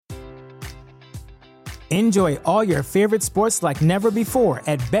Enjoy all your favorite sports like never before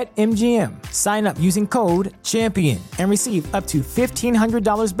at BetMGM. Sign up using code CHAMPION and receive up to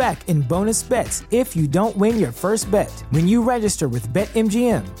 $1,500 back in bonus bets if you don't win your first bet. When you register with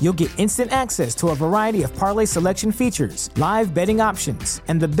BetMGM, you'll get instant access to a variety of parlay selection features, live betting options,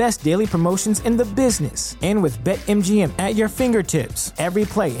 and the best daily promotions in the business. And with BetMGM at your fingertips, every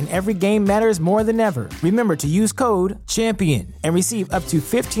play and every game matters more than ever. Remember to use code CHAMPION and receive up to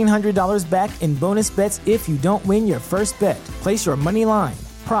 $1,500 back in bonus bets if you don't win your first bet. Place your money line,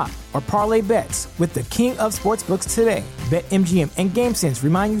 prop, or parlay bets with the king of sportsbooks today. BetMGM and GameSense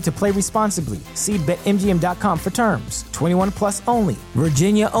remind you to play responsibly. See BetMGM.com for terms. 21 plus only.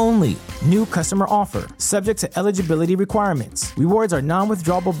 Virginia only. New customer offer. Subject to eligibility requirements. Rewards are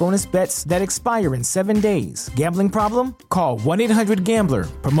non-withdrawable bonus bets that expire in 7 days. Gambling problem? Call 1-800-GAMBLER.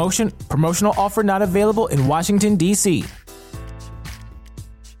 Promotional offer not available in Washington, D.C.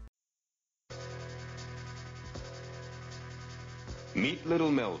 Meet little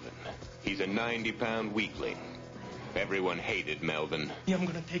Melvin. He's a 90-pound weakling. Everyone hated Melvin. I'm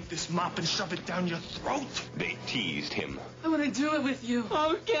gonna take this mop and shove it down your throat. They teased him. I wanna do it with you.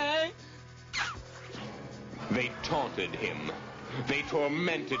 Okay. They taunted him. They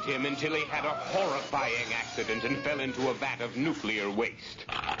tormented him until he had a horrifying accident and fell into a vat of nuclear waste.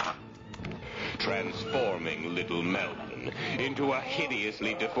 Transforming little Melvin into a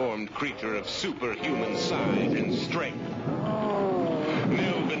hideously deformed creature of superhuman size and strength.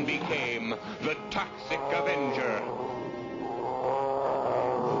 Melvin became the Toxic Avenger.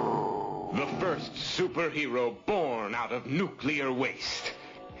 The first superhero born out of nuclear waste.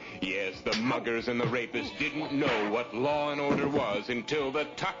 Yes, the muggers and the rapists didn't know what law and order was until the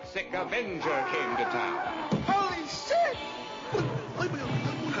Toxic Avenger came to town. Holy shit!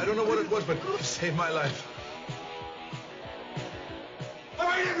 I don't know what it was, but it saved my life. All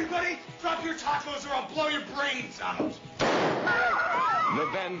right, everybody, drop your tacos or I'll blow your brains out. The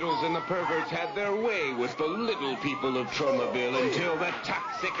vandals and the perverts had their way with the little people of Tromaville until the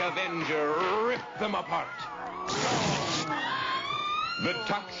Toxic Avenger ripped them apart. The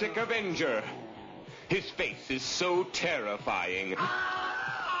Toxic Avenger. His face is so terrifying.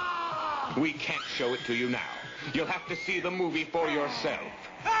 We can't show it to you now. You'll have to see the movie for yourself.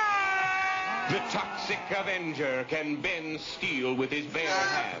 The Toxic Avenger can bend steel with his bare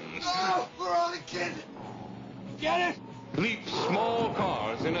hands. Oh, we're all a kid. Get it? Leap small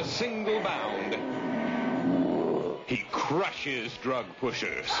cars in a single bound. He crushes drug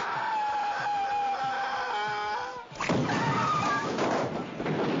pushers.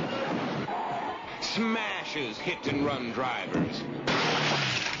 Smashes hit-and-run drivers.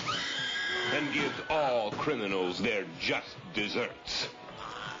 And gives all criminals their just desserts.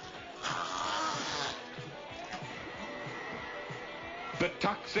 The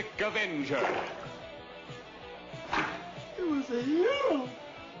Toxic Avenger. He was a hero.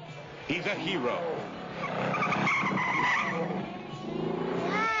 He's a hero.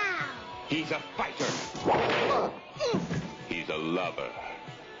 Wow. He's a fighter. He's a lover.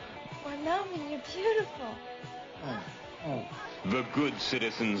 Well, Melvin, you're beautiful. The good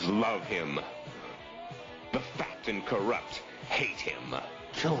citizens love him. The fat and corrupt hate him.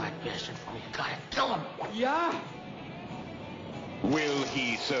 Kill that bastard for me. You gotta kill him. Yeah. Will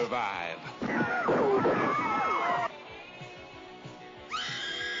he survive?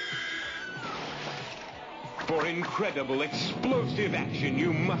 For incredible, explosive action,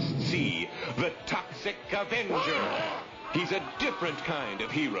 you must see the Toxic Avenger. He's a different kind of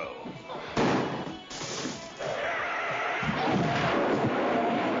hero.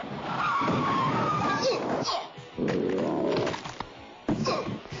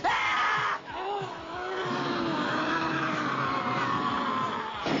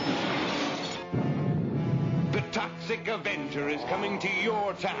 The Toxic Avenger is coming to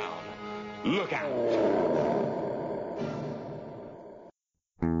your town. Look out.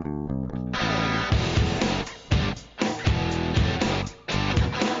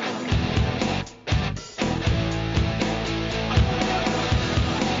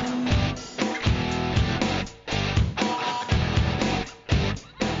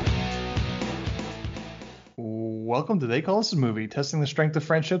 Welcome to They Call Us a Movie, testing the strength of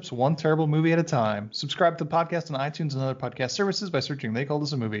friendships one terrible movie at a time. Subscribe to the podcast on iTunes and other podcast services by searching They Call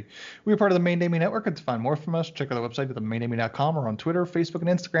Us a Movie. We are part of the Main Damie Network, and to find more from us, check out our website at themaindamie.com or on Twitter, Facebook, and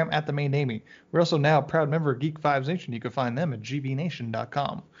Instagram at The Main Damie. We're also now a proud member of Geek Vibes Nation. You can find them at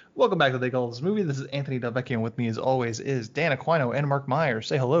gbnation.com. Welcome back to They Call Us a Movie. This is Anthony Delvecchio, and with me as always is Dan Aquino and Mark Myers.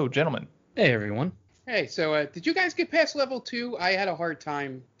 Say hello, gentlemen. Hey, everyone. Hey, so did you guys get past level 2? I had a hard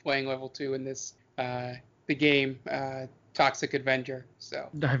time playing level 2 in this the game Toxic Avenger. So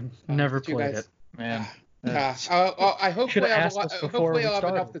I've never played it. Man. I hopefully Should've I'll asked us before hopefully we I'll have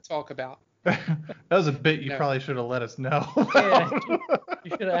enough started. to talk about. That was a bit you No. probably should have let us know. Yeah,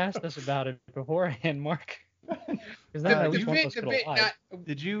 you should have asked us about it beforehand, Mark. Because then at least one of us could have lied.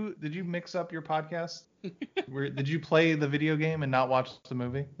 Did you mix up your podcast? Did you play the video game and not watch the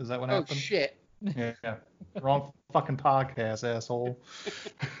movie? Is that what Oh happened? shit. Yeah. Wrong fucking podcast, asshole.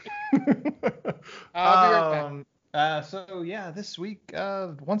 I'll be right back. So yeah, this week,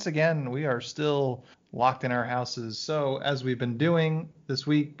 once again, we are still locked in our houses. So as we've been doing this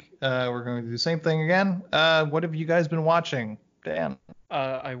week, we're going to do the same thing again. What have you guys been watching, Dan?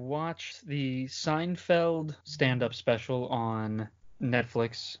 I watched the Seinfeld stand-up special on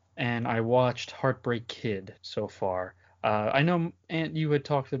Netflix, and I watched Heartbreak Kid so far. I know, Ant, you had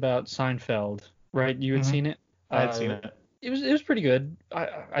talked about Seinfeld, right? You had seen it? I had seen it. It was pretty good.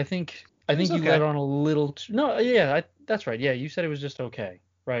 I think you okay. let on a little. No, yeah, that's right. Yeah, you said it was just okay,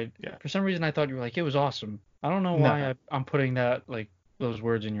 right? Yeah. For some reason, I thought you were like, it was awesome. I don't know No. why I'm putting that those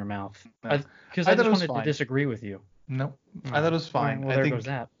words in your mouth. No. Because I I thought just it was wanted fine. to disagree with you. No, I thought it was fine. Well, I there think, goes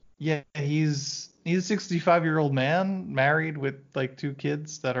that. Yeah, he's a 65-year-old man married with like 2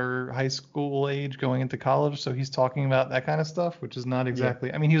 kids that are high school age going into college. So he's talking about that kind of stuff, which is not exactly.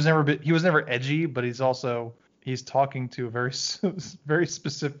 Yeah. I mean, he was never edgy, but he's talking to a very very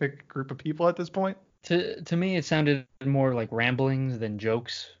specific group of people at this point. To me, it sounded more like ramblings than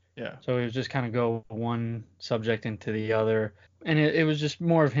jokes. Yeah. So it was just kind of go one subject into the other, and it was just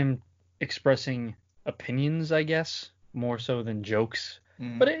more of him expressing opinions, I guess, more so than jokes.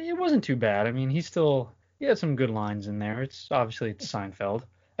 But it wasn't too bad. I mean, he had some good lines in there. It's Seinfeld,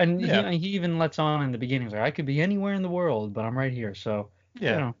 and he even lets on in the beginning. He's like, I could be anywhere in the world, but I'm right here. So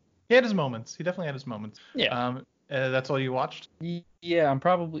yeah, you know. He had his moments. He definitely had his moments. Yeah. That's all you watched? Yeah,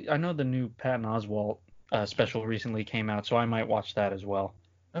 I know the new Patton Oswalt special recently came out, so I might watch that as well.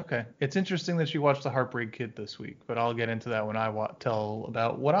 Okay. It's interesting that you watched The Heartbreak Kid this week, but I'll get into that when I tell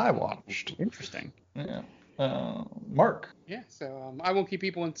about what I watched. Interesting. Yeah. Mark. Yeah, so I won't keep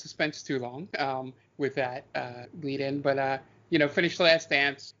people in suspense too long with that lead in, but finished Last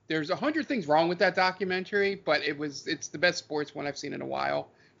Dance. There's 100 things wrong with that documentary, but it's the best sports one I've seen in a while.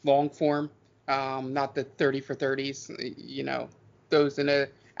 Long form, not the 30 for 30s. Those in an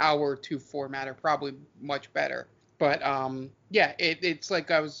hour or two format are probably much better. But it's like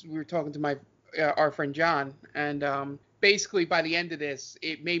we were talking to our friend John, and basically by the end of this,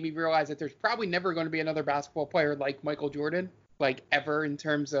 it made me realize that there's probably never going to be another basketball player like Michael Jordan, like ever, in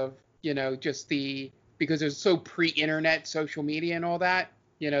terms of just because there's so pre-internet social media and all that.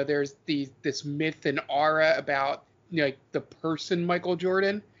 There's this myth and aura about the person Michael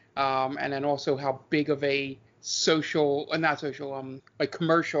Jordan, and then also how big of a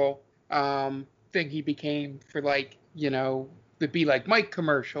commercial thing he became for the Be Like Mike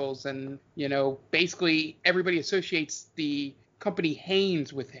commercials, and basically everybody associates the company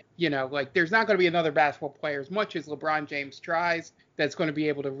Hanes with him. There's not going to be another basketball player, as much as LeBron James tries, that's going to be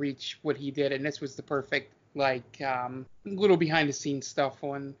able to reach what he did, and this was the perfect little behind the scenes stuff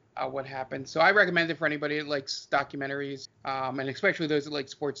on what happened. So I recommend it for anybody that likes documentaries, and especially those that like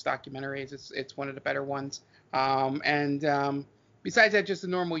sports documentaries. It's one of the better ones. Besides that, just the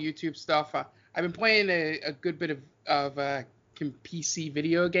normal YouTube stuff. I've been playing a good bit of PC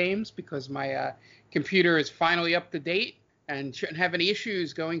video games because my computer is finally up to date and shouldn't have any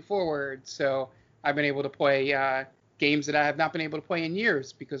issues going forward. So I've been able to play games that I have not been able to play in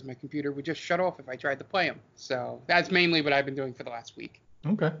years because my computer would just shut off if I tried to play them. So that's mainly what I've been doing for the last week.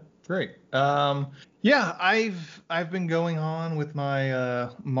 Okay, great. I've been going on with my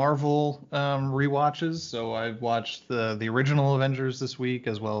Marvel rewatches. So I've watched the original Avengers this week,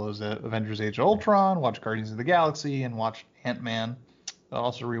 as well as Avengers: Age of Ultron, watched Guardians of the Galaxy, and watched Ant-Man. I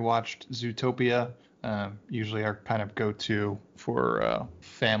also rewatched Zootopia. Usually our kind of go-to for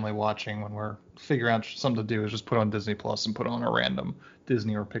family watching when we're figuring out something to do is just put on Disney Plus and put on a random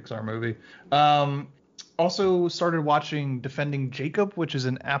Disney or Pixar movie. Also started watching Defending Jacob, which is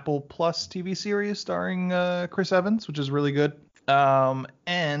an Apple Plus TV series starring Chris Evans, which is really good.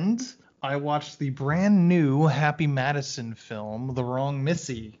 And I watched the brand new Happy Madison film, The Wrong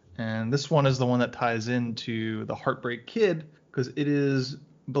Missy. And this one is the one that ties into The Heartbreak Kid, because I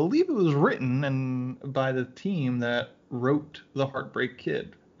believe it was written by the team that wrote The Heartbreak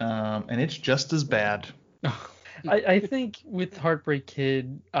Kid. And it's just as bad. I think with Heartbreak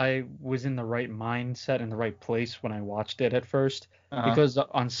Kid, I was in the right mindset and the right place when I watched it at first, because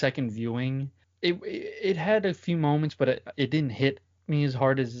on second viewing, it had a few moments, but it didn't hit me as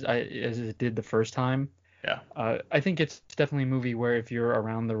hard as it did the first time. Yeah. I think it's definitely a movie where if you're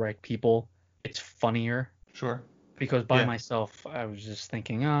around the right people, it's funnier. Sure. Because by myself, I was just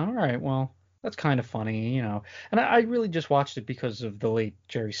thinking, oh, all right, well, that's kind of funny, you know. And I really just watched it because of the late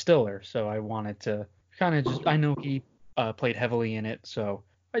Jerry Stiller, so I wanted to kind of just, I know he played heavily in it, so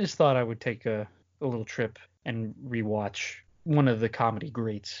I just thought I would take a little trip and rewatch one of the comedy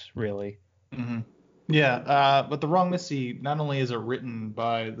greats, really. Mm-hmm. Yeah, but The Wrong Missy, not only is it written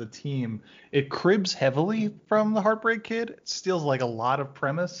by the team, it cribs heavily from The Heartbreak Kid. It steals like a lot of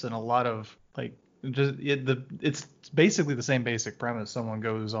premise and a lot of like it's basically the same basic premise. Someone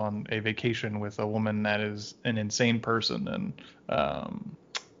goes on a vacation with a woman that is an insane person, and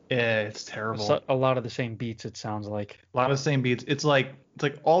it's terrible. So a lot of the same beats, it sounds like. A lot of the same beats. It's like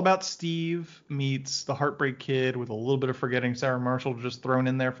All About Steve meets The Heartbreak Kid with a little bit of Forgetting Sarah Marshall just thrown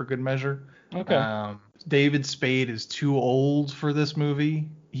in there for good measure. Okay. David Spade is too old for this movie.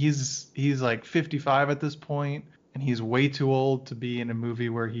 He's like 55 at this point, and he's way too old to be in a movie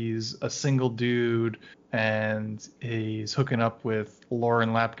where he's a single dude and he's hooking up with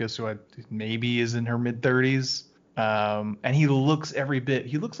Lauren Lapkus, who maybe is in her mid 30s. And he looks every bit.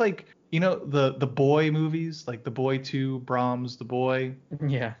 He looks like, you know, the Boy movies, like The Boy 2, Brahms, The Boy.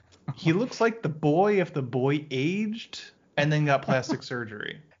 Yeah. He looks like The Boy if The Boy aged and then got plastic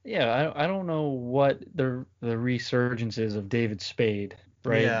surgery. Yeah, I don't know what the resurgence is of David Spade,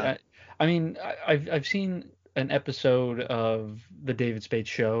 right? Yeah. I mean, I've seen an episode of the David Spade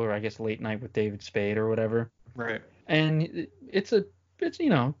Show, or I guess Late Night with David Spade or whatever. Right. And it's you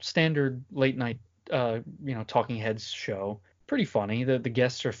know, standard late night talking heads show. Pretty funny. The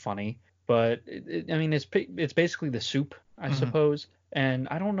guests are funny, but I mean it's basically The Soup, I suppose. And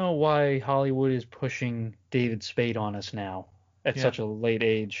I don't know why Hollywood is pushing David Spade on us now at such a late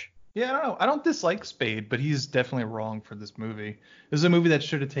age. Yeah, I don't know. I don't dislike Spade, but he's definitely wrong for this movie. This is a movie that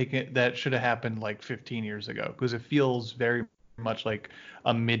should have happened like 15 years ago, because it feels very much like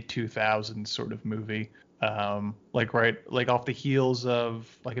a mid 2000s sort of movie. Like off the heels of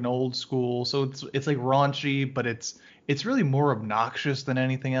like an Old School. So it's like raunchy, but it's really more obnoxious than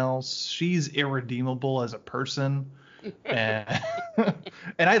anything else. She's irredeemable as a person. And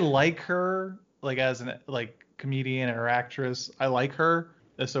I like her like as an comedian or actress. I like her.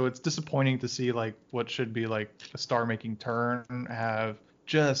 So it's disappointing to see like what should be like a star-making turn have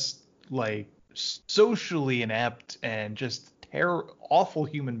just like socially inept and just awful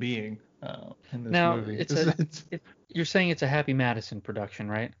human being in this movie. You're saying it's a Happy Madison production,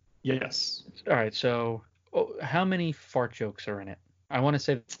 right? Yes. All right. So how many fart jokes are in it? I want to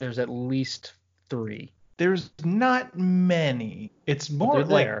say there's at least 3. There's not many. It's more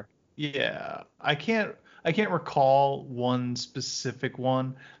like there. Yeah. I can't recall one specific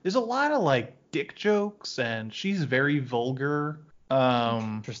one. There's a lot of like dick jokes, and she's very vulgar.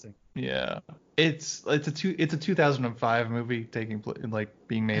 Interesting. Yeah. It's a 2005 movie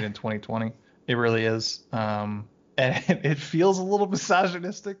being made in 2020. It really is. And it feels a little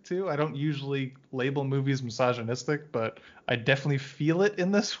misogynistic too. I don't usually label movies misogynistic, but I definitely feel it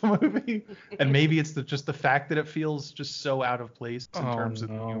in this movie. And maybe it's just the fact that it feels just so out of place in terms of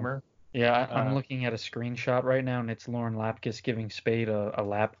the humor. Yeah, I'm looking at a screenshot right now, and it's Lauren Lapkus giving Spade a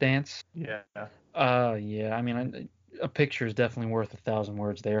lap dance. Yeah. Yeah. I mean, a picture is definitely worth 1,000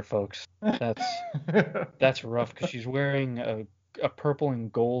 words there, folks. That's rough, because she's wearing a purple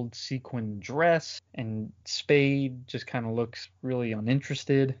and gold sequin dress, and Spade just kind of looks really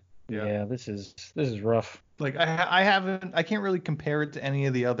uninterested. Yeah, this is rough. Like I can't really compare it to any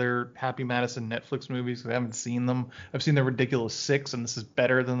of the other Happy Madison Netflix movies, because I haven't seen them. I've seen The Ridiculous Six, and this is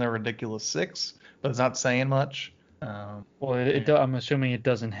better than The Ridiculous Six, but it's not saying much. Well, I'm assuming it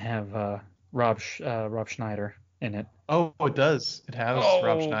doesn't have Rob Schneider in it. Oh, it does. It has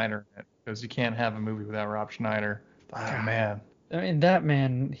Rob Schneider in it, because you can't have a movie without Rob Schneider. Oh, man. I mean, that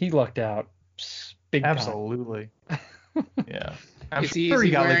man, he lucked out big time. Absolutely. Yeah. I'm Is sure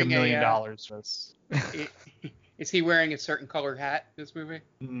he got like $1 million for this. Is he wearing a certain colored hat in this movie?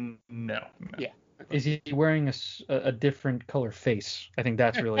 No. Yeah. Is he wearing a different color face? I think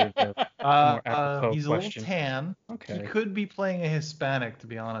that's really the more apropos he's question. A little tan. Okay. He could be playing a Hispanic, to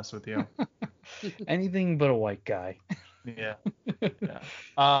be honest with you. Anything but a white guy. Yeah.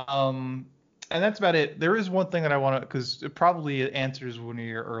 And that's about it. There is one thing that I want to, because it probably answers one of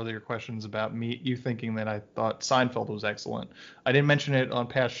your earlier questions about you thinking that I thought Seinfeld was excellent. I didn't mention it on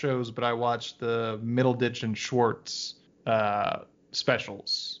past shows, but I watched the Middleditch and Schwartz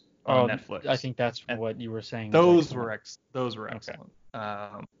specials on Netflix. I think that's what you were saying. Those were excellent.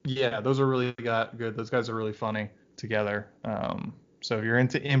 Yeah, those are really good. Those guys are really funny together. So if you're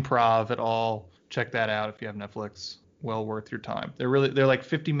into improv at all, check that out if you have Netflix. Well worth your time. They're like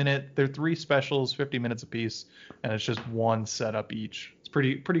 50-minute. They're 3 specials, 50 minutes apiece, and it's just one setup each. It's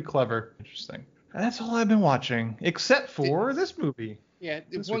pretty clever, interesting. And that's all I've been watching, except for this movie. Yeah.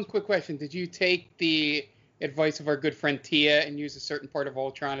 One quick question: did you take the advice of our good friend Tia and use a certain part of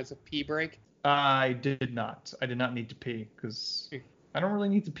Ultron as a pee break? I did not. I did not need to pee because I don't really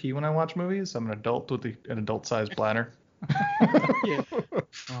need to pee when I watch movies. I'm an adult with an adult-sized bladder. Yeah.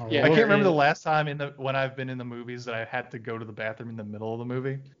 Oh, Yeah, I can't remember the last time when I've been in the movies that I had to go to the bathroom in the middle of the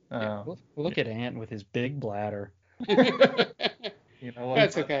movie. Look at Ant with his big bladder. You know,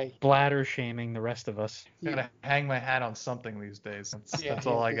 That's okay. Bladder shaming the rest of us. Gotta hang my hat on something these days. That's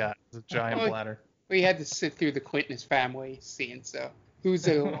all I got. It's a giant Well, bladder. We had to sit through the Quintus family scene, so who's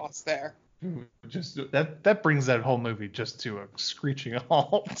at a loss there? Just that brings that whole movie just to a screeching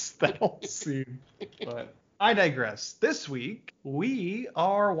halt. That whole scene. But I digress. This week we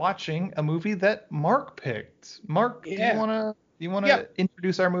are watching a movie that Mark picked. Mark, do you wanna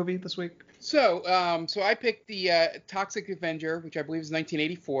introduce our movie this week? So I picked the Toxic Avenger, which I believe is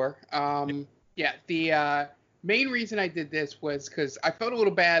 1984. The main reason I did this was because I felt a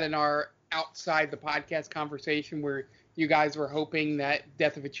little bad in our outside the podcast conversation where you guys were hoping that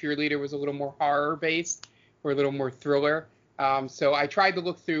Death of a Cheerleader was a little more horror based or a little more thriller. So I tried to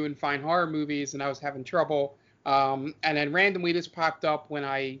look through and find horror movies, and I was having trouble. And then randomly this popped up when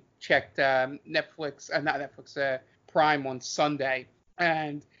I checked Prime on Sunday,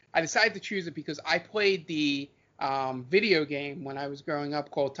 and I decided to choose it because I played the video game when I was growing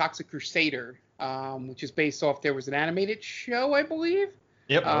up called Toxic Crusader, which is based off, there was an animated show, I believe.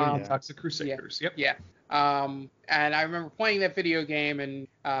 Yep. Toxic Crusaders. Yeah. And I remember playing that video game and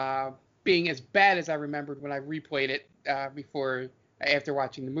being as bad as I remembered when I replayed it after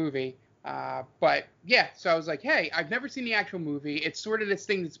watching the movie. But yeah, so I was like, hey, I've never seen the actual movie. It's sort of this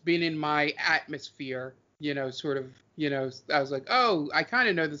thing that's been in my atmosphere, I was like, oh, I kind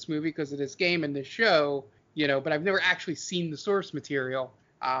of know this movie because of this game and this show, but I've never actually seen the source material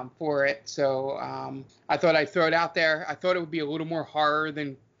for it. So I thought I'd throw it out there. I thought it would be a little more horror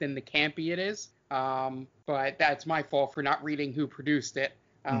than the campy it is. But that's my fault for not reading who produced it,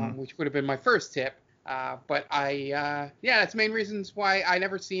 which would have been my first tip. But that's the main reasons why I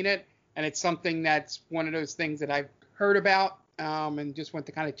never seen it. And it's something that's one of those things that I've heard about and just went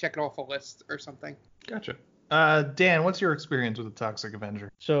to kind of check it off a list or something. Gotcha. Dan, what's your experience with the Toxic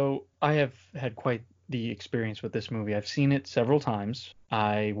Avenger? So I have had quite the experience with this movie. I've seen it several times.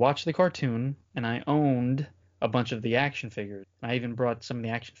 I watched the cartoon, and I owned a bunch of the action figures. I even brought some of the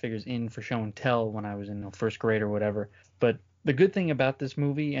action figures in for show and tell when I was in first grade or whatever. But the good thing about this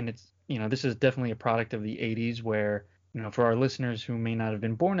movie, and it's, this is definitely a product of the 80s where, for our listeners who may not have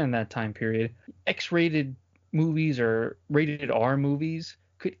been born in that time period, X-rated movies or rated R movies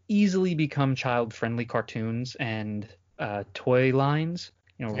could easily become child-friendly cartoons and toy lines.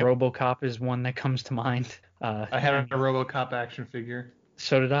 Yep. RoboCop is one that comes to mind. I had a RoboCop action figure.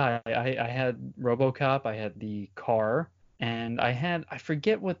 So did I. I had RoboCop, I had the car, and I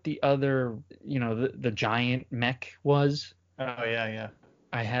forget what the other, the giant mech was. Oh, yeah.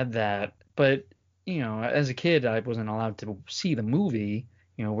 I had that. But, as a kid, I wasn't allowed to see the movie,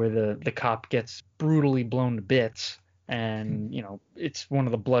 where the cop gets brutally blown to bits. And, it's one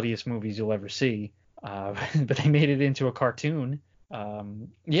of the bloodiest movies you'll ever see. But they made it into a cartoon.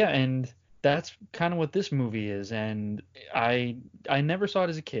 And that's kind of what this movie is. And I never saw it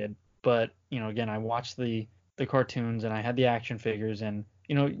as a kid. But, again, I watched the cartoons and I had the action figures. And,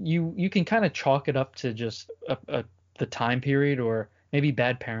 you can kind of chalk it up to just the time period or maybe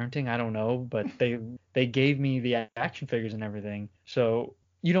bad parenting. I don't know. But they gave me the action figures and everything. So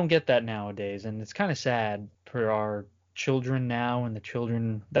you don't get that nowadays. And it's kind of sad for our children now and the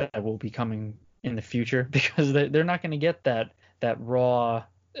children that will be coming in the future, because they're not going to get that raw,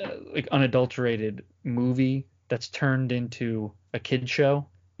 unadulterated movie that's turned into a kid show,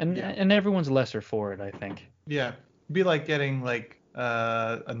 and everyone's lesser for it, I think. Yeah, it'd be like getting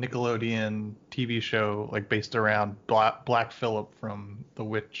a Nickelodeon TV show based around Black Phillip from The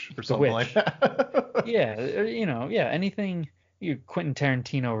Witch or something like that. Anything Quentin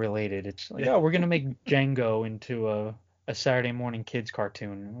Tarantino related. It's like, we're gonna make Django into a Saturday morning kids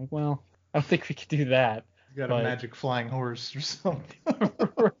cartoon. I'm like, well, I don't think we could do that. He's got a magic flying horse or something.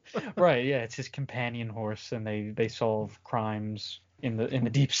 Right, yeah, it's his companion horse, and they solve crimes in the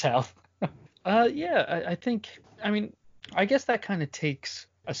deep south. I think, I guess that kind of takes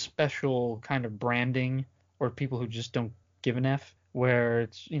a special kind of branding, or people who just don't give an F, where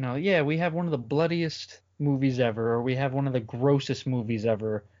it's, we have one of the bloodiest movies ever, or we have one of the grossest movies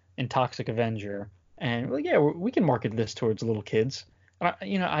ever in Toxic Avenger, and we can market this towards little kids.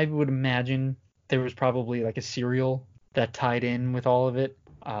 I would imagine there was probably a cereal that tied in with all of it.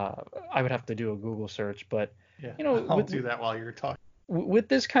 I would have to do a Google search, but I'll do that while you're talking. With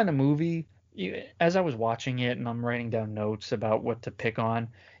this kind of movie, as I was watching it and I'm writing down notes about what to pick on,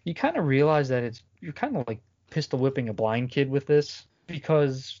 you kind of realize that you're kind of like pistol whipping a blind kid with this,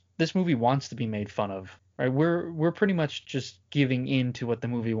 because this movie wants to be made fun of, right? We're pretty much just giving in to what the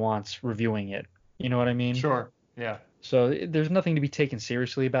movie wants, reviewing it. You know what I mean? Sure. Yeah. So there's nothing to be taken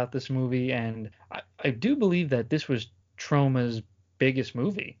seriously about this movie, and I do believe that this was Troma's biggest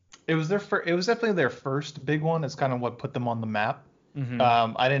movie. It was it was definitely their first big one. It's kind of what put them on the map. Mm-hmm.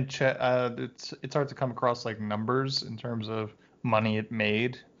 I didn't check. It's hard to come across like numbers in terms of money it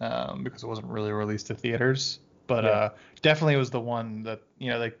made, because it wasn't really released to theaters. But definitely it was the one that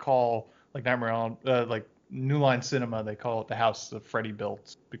they call like Nightmare on like New Line Cinema. They call it the house that Freddy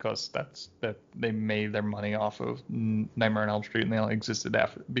built, because that they made their money off of Nightmare on Elm Street, and they only existed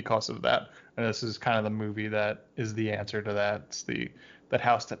because of that. And this is kind of the movie that is the answer to that. It's that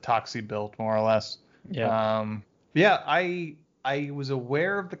house that Toxie built, more or less. Yeah. I was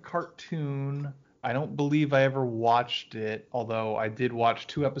aware of the cartoon. I don't believe I ever watched it, although I did watch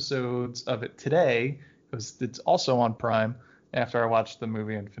 2 episodes of it today, because it's also on Prime, after I watched the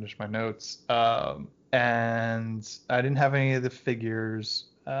movie and finished my notes. And I didn't have any of the figures.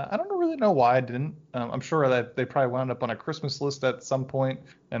 I don't really know why I didn't. I'm sure that they probably wound up on a Christmas list at some point,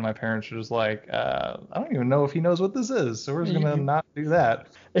 and my parents were just like, I don't even know if he knows what this is, so we're just going to not do that.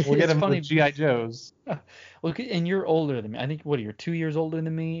 We'll get him the G.I. Joes. Look, and you're older than me. I think, you're 2 years older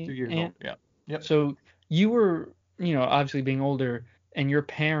than me? 2 years old, yeah. Yep. So you were, obviously being older, and your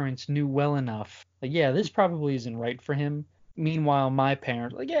parents knew well enough, like, yeah, this probably isn't right for him. Meanwhile, my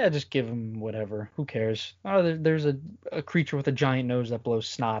parents, like, yeah, just give him whatever. Who cares? Oh, there's a creature with a giant nose that blows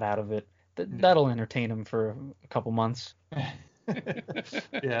snot out of it. That'll entertain him for a couple months.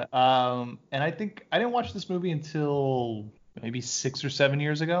 Yeah. And I think I didn't watch this movie until maybe 6 or 7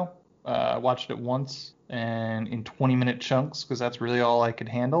 years ago. I watched it once and in 20-minute chunks, because that's really all I could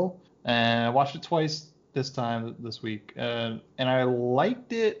handle. And I watched it twice this week. And I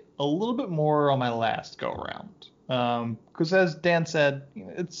liked it a little bit more on my last go around. Because as Dan said,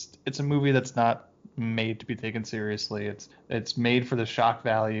 it's a movie that's not made to be taken seriously. It's made for the shock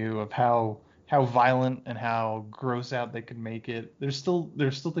value of how violent and how gross out they could make it. There's still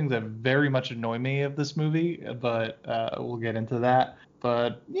things that very much annoy me of this movie, but we'll get into that.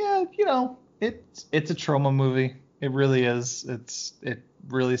 But yeah, it's a Troma movie. It really is. It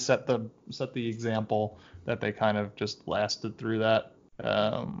really set the example that they kind of just lasted through that.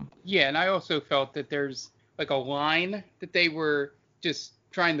 Yeah, and I also felt that there's like a line that they were just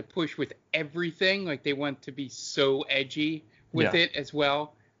trying to push with everything. Like they want to be so edgy with it as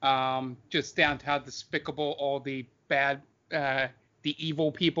well. Just down to how despicable all the bad, the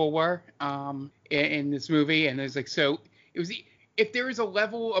evil people were in this movie. And there's like, so it was, if there is a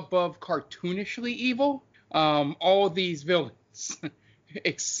level above cartoonishly evil, all of these villains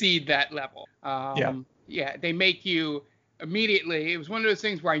exceed that level. Yeah, they make you immediately. It was one of those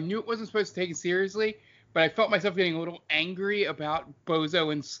things where I knew it wasn't supposed to take it seriously, but I felt myself getting a little angry about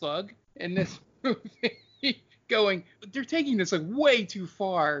Bozo and Slug in this movie. Going, they're taking this like way too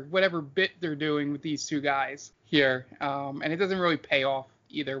far, whatever bit they're doing with these two guys here. And it doesn't really pay off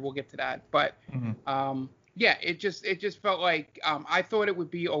either. We'll get to that. But yeah, it just felt like I thought it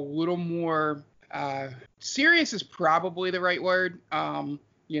would be a little more serious is probably the right word. I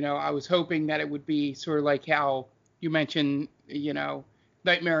was hoping that it would be sort of like how you mentioned,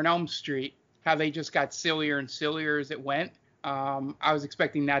 Nightmare on Elm Street, how they just got sillier and sillier as it went. I was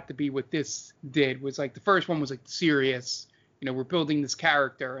expecting that to be what this did. Was like the first one was like serious, we're building this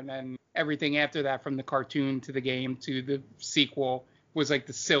character, and then everything after that, from the cartoon to the game to the sequel, was like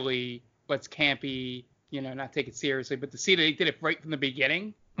the silly, let's campy, not take it seriously. But to see that they did it right from the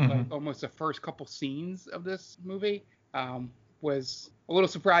beginning, like almost the first couple scenes of this movie, was a little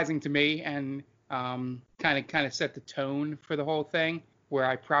surprising to me, and kind of set the tone for the whole thing, where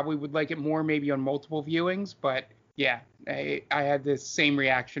I probably would like it more maybe on multiple viewings. But yeah, I had this same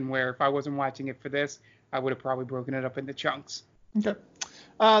reaction where if I wasn't watching it for this, I would have probably broken it up into chunks. Okay.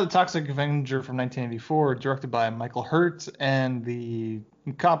 The Toxic Avenger from 1984, directed by Michael Hurt and the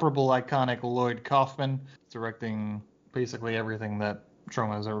incomparable, iconic Lloyd Kaufman, directing basically everything that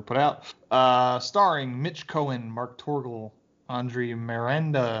Troma has ever put out. Starring Mitch Cohen, Mark Torgl, Andre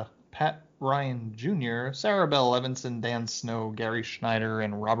Miranda, Pat Ryan Jr., Sarah Bell Levinson, Dan Snow, Gary Schneider,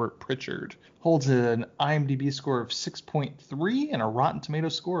 and Robert Pritchard. Holds an IMDb score of 6.3 and a Rotten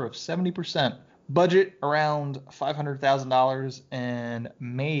Tomatoes score of 70%. Budget around $500,000 and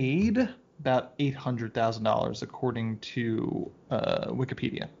made about $800,000 according to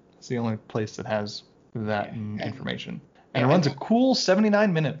Wikipedia. It's the only place that has that information. And it runs a cool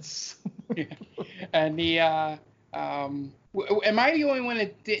 79 minutes. And Am I the only one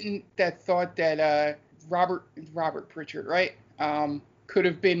that thought that Robert Pritchard, right? Could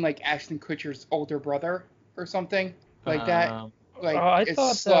have been like Ashton Kutcher's older brother or something like that. Like I it's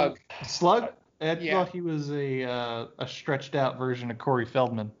thought Slug. Slug? I Yeah. thought he was a stretched out version of Corey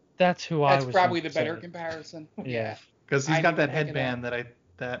Feldman. That's who I was. That's probably the gonna better say. comparison. Yeah. Because he's I got that didn't think of headband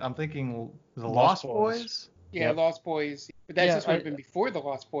that I'm thinking the Lost Lost Boys. Boys. Yeah, Yep. Lost Boys. But that Yeah, just would have been before the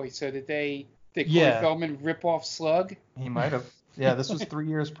Lost Boys. So did Corey Feldman rip off Slug? He might have. Yeah, this was 3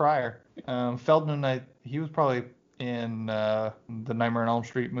 years prior. Feldman, he was probably in the Nightmare on Elm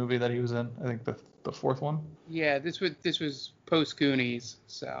Street movie that he was in. I think the fourth one. Yeah, this was post Goonies.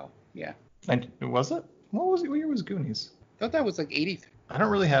 So yeah, And was it? What year was Goonies? I thought that was like 83. I don't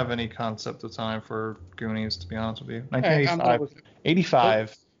really have any concept of time for Goonies, to be honest with you. All right, I'm 1985. good with it.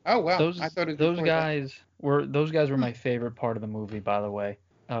 85. Oh wow, Those I thought it was those before that. guys were my favorite part of the movie, by the way.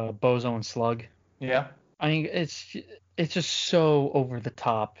 Bozo and Slug. Yeah. I mean, it's just so over the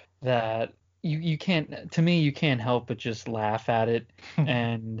top that you can't. To me, you can't help but just laugh at it.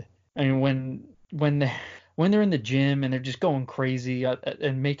 And I mean, when they're in the gym and they're just going crazy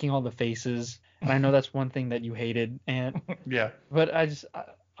and making all the faces. And I know that's one thing that you hated, Yeah. but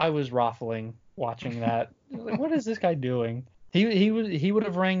I was raffling watching that. Like, what is this guy doing? He would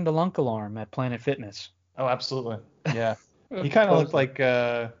have rang the lunk alarm at Planet Fitness. Oh, absolutely. Yeah. He kind of looked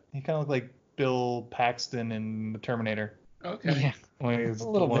like Bill Paxton in the Terminator. Okay. Yeah, When he was A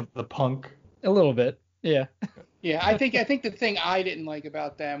little the punk. a little bit. Yeah. Yeah, I think the thing I didn't like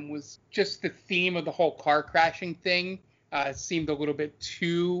about them was just the theme of the whole car crashing thing. Seemed a little bit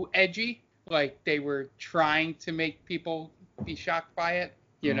too edgy. Like they were trying to make people be shocked by it.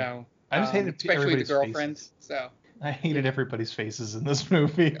 You know. I just hated especially the everybody's girlfriends. faces. So. I hated everybody's faces in this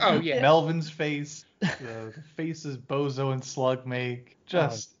movie. Oh, yeah. Melvin's face, the faces Bozo and Slug make,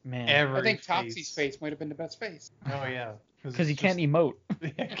 just man. every I think Topsy's face might have been the best face. Oh yeah. Because he can't emote.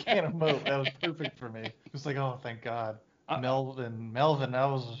 Yeah, can't emote. That was perfect for me. It was like, oh, thank God. Melvin, I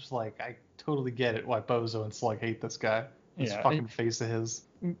was just like, I totally get it why Bozo and Slug hate this guy. This fucking face of his.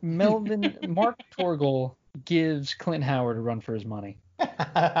 Melvin, Mark Torgel gives Clint Howard a run for his money.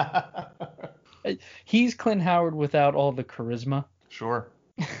 He's Clint Howard without all the charisma. Sure.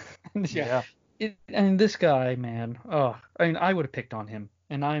 Yeah. And this guy, man, I mean, I would have picked on him,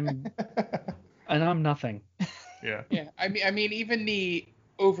 and I'm nothing. Yeah. Yeah, I mean, even the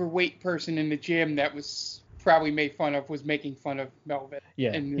overweight person in the gym that was probably made fun of was making fun of Melvin.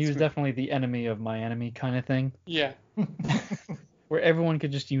 Yeah, in this he was movie. definitely the enemy of my enemy kind of thing, Yeah. where everyone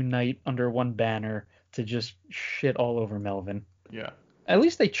could just unite under one banner to just shit all over Melvin. Yeah. At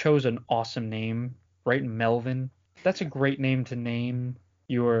least they chose an awesome name, right? Melvin. That's a great name to name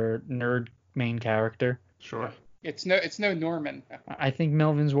your nerd main character. Sure. It's no Norman. I think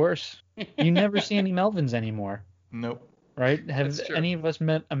Melvin's worse. You never see any Melvins anymore, Nope. right? Have That's true. any of us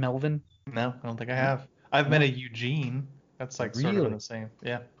met a Melvin? No, I don't think I have. I've met a Eugene. That's like sort of in Really? the same.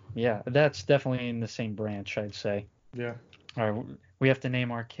 Yeah. Yeah, that's definitely in the same branch, I'd say. Yeah. All right, we have to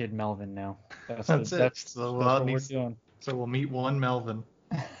name our kid Melvin now. That's That's it. So what we're needs- doing. So we'll meet one Melvin.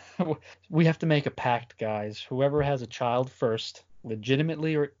 We have to make a pact, guys. Whoever has a child first,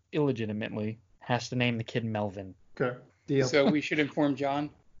 legitimately or illegitimately, has to name the kid Melvin. Okay. Deal. So we should inform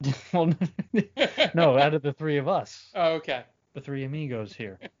John. Well, no, out of the three of us, Oh, okay. the three amigos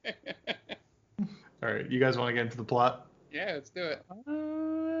here. All right. You guys want to get into the plot? Yeah, let's do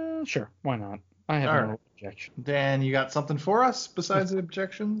it. Sure, why not? I have All no right. objection. Dan, you got something for us besides the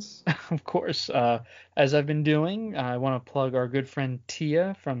objections? Of course. As I've been doing, I want to plug our good friend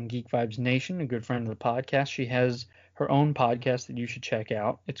Tia from Geek Vibes Nation, a good friend of the podcast. She has her own podcast that you should check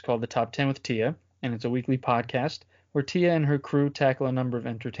out. It's called The Top 10 with Tia, and it's a weekly podcast where Tia and her crew tackle a number of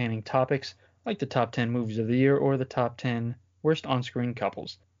entertaining topics, like the top 10 movies of the year or the top 10 worst on-screen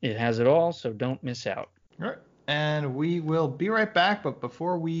couples. It has it all, so don't miss out. All right. And we will be right back. But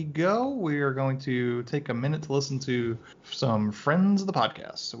before we go, we are going to take a minute to listen to some friends of the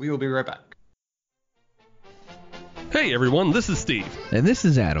podcast. So we will be right back. Hey everyone, this is Steve, And this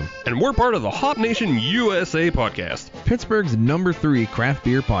is Adam, and we're part of the Hop Nation USA podcast. Pittsburgh's #3 craft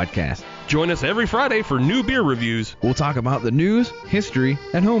beer podcast. Join us every Friday for new beer reviews. We'll talk about the news, history,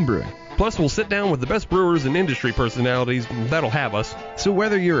 and homebrewing. Plus, we'll sit down with the best brewers and industry personalities that'll have us. So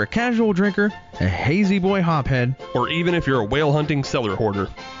whether you're a casual drinker, a hazy boy hophead, Or even if you're a whale hunting cellar hoarder.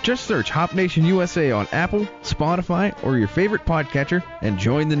 just search Hop Nation USA on Apple, Spotify, or your favorite podcatcher and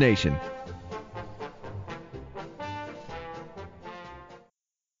join the nation.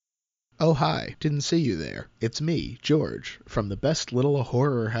 Oh, hi. Didn't see you there. It's me, George, from the best little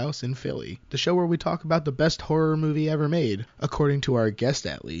horror house in Philly, the show where we talk about the best horror movie ever made, according to our guest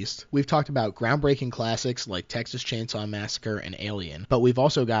at least. We've talked about groundbreaking classics like Texas Chainsaw Massacre and Alien, but we've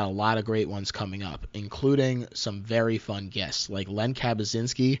also got a lot of great ones coming up, including some very fun guests like Len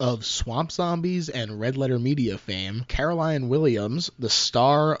Kabaczynski of Swamp Zombies and Red Letter Media fame, Caroline Williams, the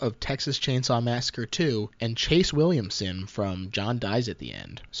star of Texas Chainsaw Massacre 2, and Chase Williamson from John Dies at the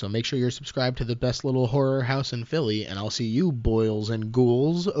End. So make sure you're subscribed to the best little horror house in Philly, and I'll see you boils and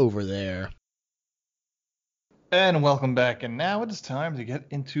ghouls over there. And welcome back, and now it is time to get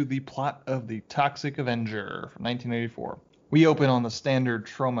into the plot of The Toxic Avenger from 1984. We open on the standard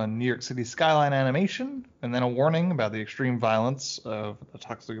Troma New York City skyline animation, and then a warning about the extreme violence of the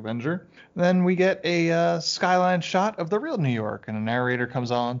Toxic Avenger. Then we get a skyline shot of the real New York, and a narrator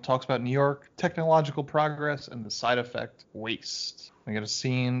comes on, talks about New York, technological progress, and the side effect, waste. We get a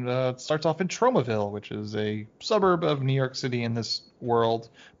scene that starts off in Tromaville, which is a suburb of New York City in this world,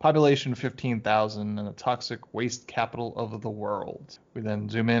 population 15,000, and a toxic waste capital of the world. We then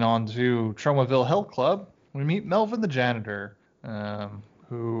zoom in onto Tromaville Health Club. We meet Melvin the janitor,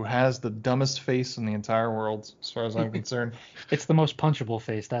 who has the dumbest face in the entire world, as far as I'm concerned. It's the most punchable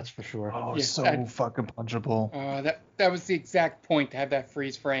face, that's for sure. Oh, yeah, fucking punchable. That was the exact point to have that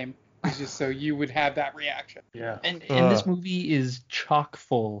freeze frame. It's just so you would have that reaction. Yeah. And this movie is chock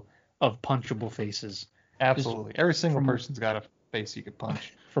full of punchable faces. Absolutely. Every single person's got a face you could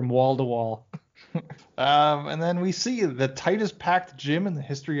punch. From wall to wall. And then we see the tightest packed gym in the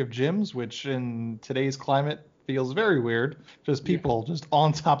history of gyms, which in today's climate feels very weird. Just people just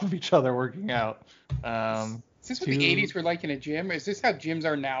on top of each other working out. Is this what the 80s were like in a gym? Is this how gyms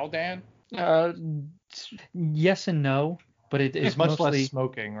are now, Dan? Yes and no. But it's much less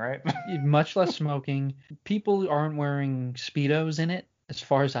smoking, right? Much less smoking. People aren't wearing Speedos in it, as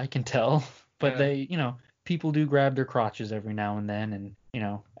far as I can tell. But they, people do grab their crotches every now and then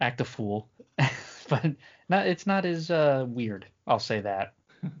and, act a fool. But it's not as weird, I'll say that.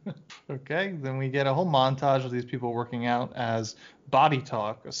 Okay, then we get a whole montage of these people working out as Body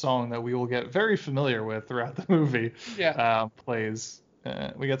Talk, a song that we will get very familiar with throughout the movie, plays.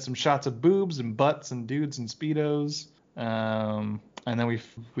 We get some shots of boobs and butts and dudes in Speedos. And then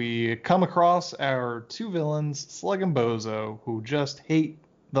we come across our two villains, Slug and Bozo, who just hate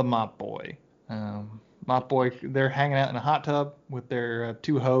the Mop Boy. Mop Boy, they're hanging out in a hot tub with their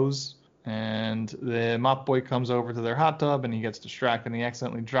two hoes, and the Mop Boy comes over to their hot tub, and he gets distracted, and he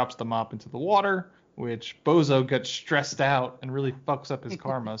accidentally drops the mop into the water, which Bozo gets stressed out and really fucks up his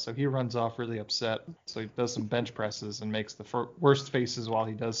karma, so he runs off really upset. So he does some bench presses and makes the worst faces while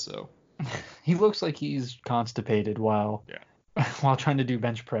he does so. He looks like he's constipated while trying to do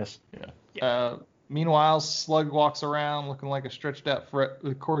bench press. Yeah. Meanwhile, Slug walks around looking like a stretched out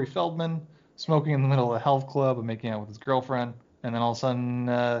Corey Feldman, smoking in the middle of the health club and making out with his girlfriend. And then all of a sudden,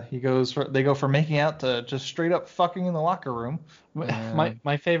 they go from making out to just straight up fucking in the locker room.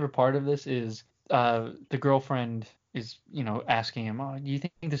 My favorite part of this is the girlfriend is asking him, "Oh, do you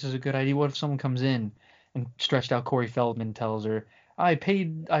think this is a good idea? What if someone comes in?" And stretched out Corey Feldman tells her, I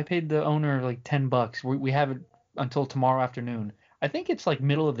paid the owner like $10. We have it until tomorrow afternoon. I think it's like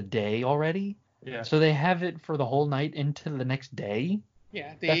middle of the day already. Yeah. So they have it for the whole night into the next day.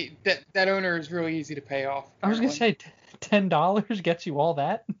 Yeah. That owner is really easy to pay off. Apparently. I was gonna say $10 gets you all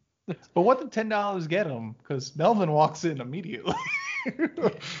that. But what did $10 get him? Because Melvin walks in immediately.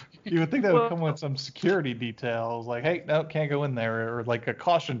 You would think that would come with some security details, like, hey, no, can't go in there, or like a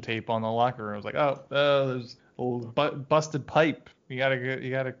caution tape on the locker room. It's like, there's a little busted pipe. You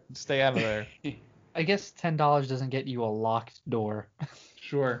gotta stay out of there. I guess $10 doesn't get you a locked door.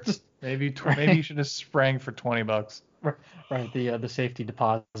 Sure. Maybe you should have sprang for $20. Right, the safety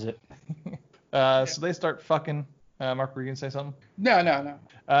deposit. So they start fucking. Mark, were you gonna say something? No.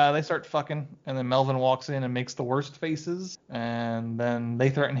 They start fucking, and then Melvin walks in and makes the worst faces, and then they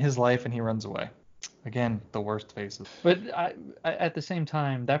threaten his life, and he runs away. Again, the worst faces. But I, at the same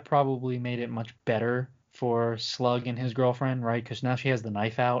time, that probably made it much better for Slug and his girlfriend, right? Because now she has the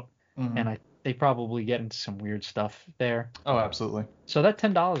knife out, and they probably get into some weird stuff there. Oh, absolutely. So that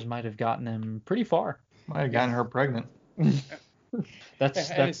 $10 might have gotten them pretty far. Might have gotten her pregnant.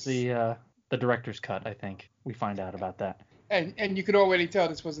 That's the director's cut, I think. We find out about that. And you could already tell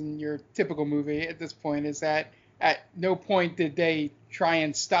this wasn't your typical movie at this point, is that at no point did they try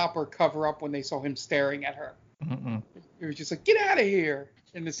and stop or cover up when they saw him staring at her. Mm-mm. It was just like, get out of here,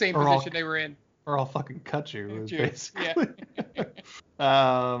 in the same position they were in. Or I'll fucking cut you, basically. Yeah.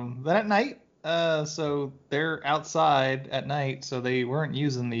 Then at night, so they're outside at night, so they weren't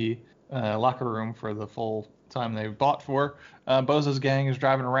using the locker room for the full time they bought for. Bozo's gang is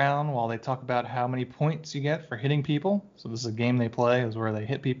driving around while they talk about how many points you get for hitting people. So this is a game they play, is where they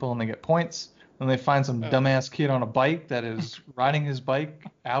hit people and they get points. And they find some dumbass kid on a bike that is riding his bike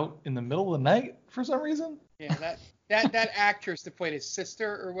out in the middle of the night for some reason. Yeah, that actress that played his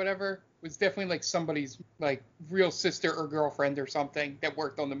sister or whatever was definitely like somebody's like real sister or girlfriend or something that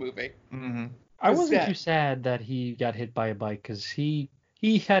worked on the movie. Mm-hmm. I wasn't too sad that he got hit by a bike because he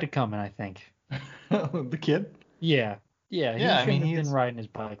had it coming, I think. The kid? Yeah. He I shouldn't mean, have been riding his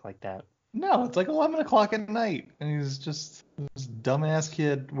bike like that. No, it's like 11 o'clock at night, and he's just this dumbass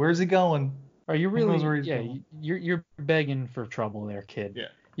kid. Where's he going? Are you Who knows where really? he's Yeah, going? you're begging for trouble there, kid. Yeah.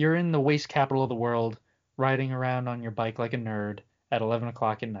 You're in the waste capital of the world, riding around on your bike like a nerd at 11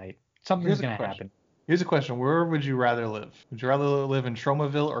 o'clock at night. Something's gonna happen. Here's a question: where would you rather live? Would you rather live in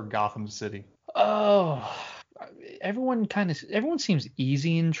Tromaville or Gotham City? Oh, everyone seems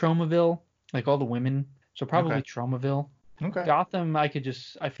easy in Tromaville, like all the women. So probably Okay. Tromaville. Okay. Gotham, I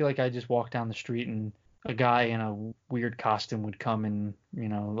feel like I just walk down the street and a guy in a weird costume would come and,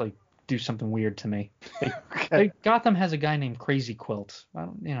 like do something weird to me. Like Gotham has a guy named Crazy Quilt. I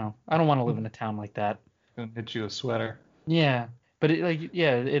don't want to live in a town like that. Gonna get you a sweater. Yeah, but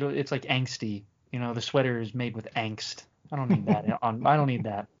it's like angsty. The sweater is made with angst. I don't need that. I don't need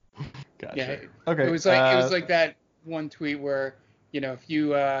that. Gotcha. Yeah. Okay. It was like that one tweet where, if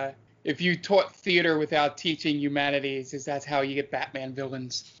you taught theater without teaching humanities, that's how you get Batman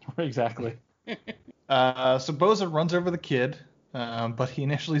villains. Exactly. So Bozo runs over the kid, but he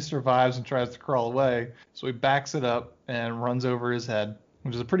initially survives and tries to crawl away. So he backs it up and runs over his head,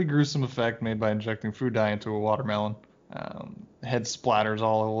 which is a pretty gruesome effect made by injecting food dye into a watermelon. Head splatters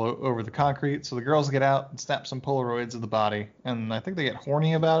all over the concrete. So the girls get out and snap some Polaroids of the body, and I think they get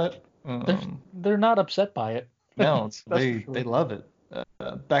horny about it. They're not upset by it. No, That's they love it.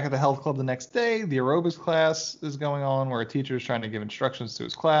 Back at the health club the next day, the aerobics class is going on where a teacher is trying to give instructions to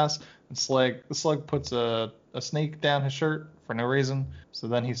his class, and the slug puts a snake down his shirt for no reason. So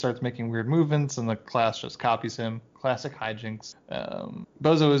then he starts making weird movements, and the class just copies him. Classic hijinks.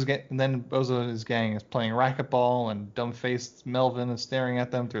 Bozo and his gang is playing racquetball, and dumb-faced Melvin is staring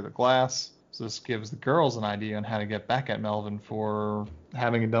at them through the glass. So this gives the girls an idea on how to get back at Melvin for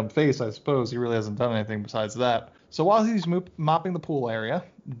having a dumb face, I suppose. He really hasn't done anything besides that. So while he's mopping the pool area,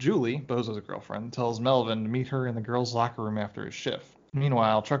 Julie, Bozo's girlfriend, tells Melvin to meet her in the girls' locker room after his shift.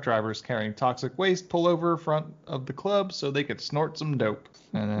 Meanwhile, truck drivers carrying toxic waste pull over in front of the club so they could snort some dope.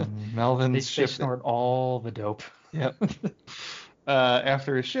 And then Melvin's shift. They snort all the dope. Yep.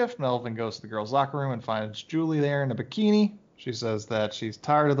 After his shift, Melvin goes to the girls' locker room and finds Julie there in a bikini. She says that she's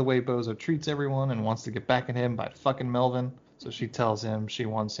tired of the way Bozo treats everyone and wants to get back at him by fucking Melvin. So she tells him she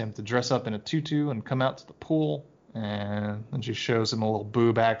wants him to dress up in a tutu and come out to the pool. And then she shows him a little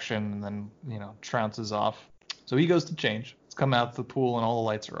boob action and then, trounces off. So he goes to change. He's come out to the pool and all the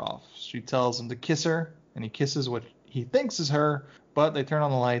lights are off. She tells him to kiss her, and he kisses what he thinks is her, but they turn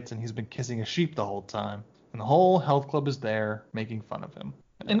on the lights and he's been kissing a sheep the whole time. And the whole health club is there making fun of him.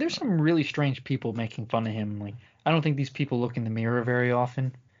 And there's some really strange people making fun of him. Like, I don't think these people look in the mirror very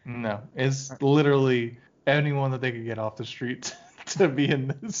often. No, it's literally anyone that they could get off the street to be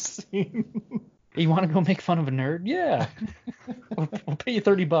in this scene. You want to go make fun of a nerd? Yeah. We'll pay you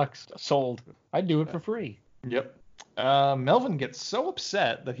 $30. Sold. I'd do it for free. Yep. Melvin gets so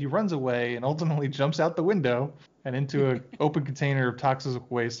upset that he runs away and ultimately jumps out the window and into an open container of toxic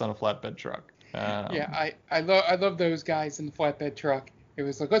waste on a flatbed truck. I love those guys in the flatbed truck. It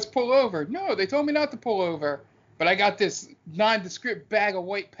was like, let's pull over. No, they told me not to pull over. But I got this nondescript bag of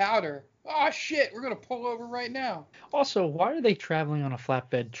white powder. Oh, shit, we're going to pull over right now. Also, why are they traveling on a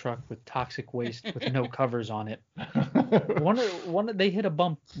flatbed truck with toxic waste with no covers on it? They hit a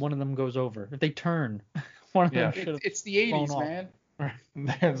bump, one of them goes over. If they turn, one of them should have It's the 80s, man.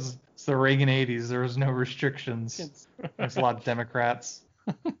 It's the Reagan 80s. There was no restrictions. There's a lot of Democrats.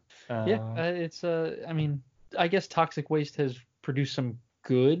 I guess toxic waste has produced some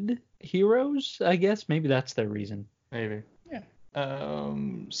good heroes, I guess. Maybe that's their reason. Maybe. Yeah.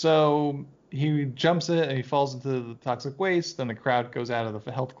 So he jumps it and he falls into the toxic waste. Then the crowd goes out of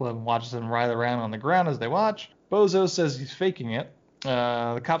the health club and watches him writhe around on the ground as they watch. Bozo says he's faking it.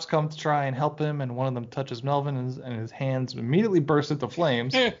 The cops come to try and help him, and one of them touches Melvin, and his hands immediately burst into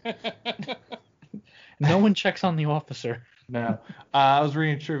flames. No one checks on the officer. No. I was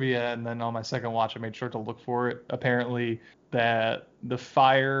reading trivia, and then on my second watch, I made sure to look for it. Apparently, that the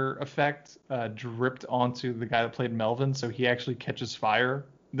fire effect dripped onto the guy that played Melvin, so he actually catches fire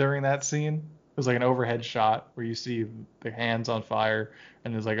during that scene. It was like an overhead shot where you see the hands on fire,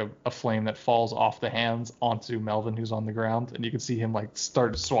 and there's like a flame that falls off the hands onto Melvin, who's on the ground, and you can see him like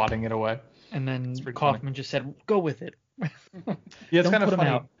start swatting it away. And then pretty Kaufman funny. just said, "Go with it." Yeah, it's Don't kind of put 'em funny.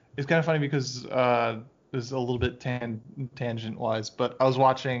 out. It's kind of funny because this is a little bit tangent wise, but I was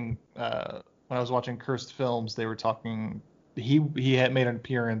watching when I was watching Cursed Films, they were talking. He had made an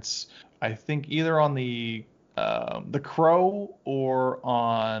appearance, I think, either on the Crow or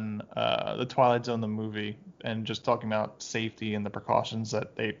on the Twilight Zone the movie, and just talking about safety and the precautions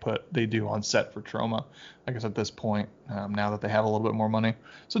that they do on set for Troma. I guess at this point, now that they have a little bit more money,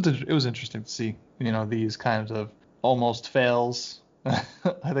 so it was interesting to see, these kinds of almost fails.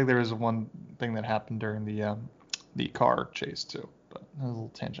 I think there was one thing that happened during the car chase too, but that was a little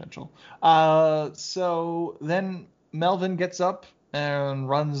tangential. So then Melvin gets up and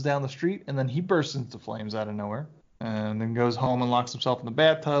runs down the street, and then he bursts into flames out of nowhere, and then goes home and locks himself in the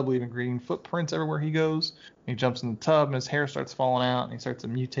bathtub, leaving green footprints everywhere he goes. He jumps in the tub, and his hair starts falling out, and he starts to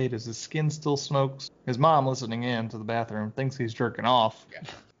mutate as his skin still smokes. His mom, listening in to the bathroom, thinks he's jerking off.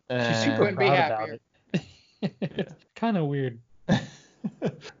 She's super couldn't be proud about happier. it. Kind of weird.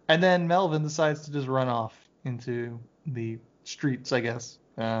 And then Melvin decides to just run off into the streets, I guess.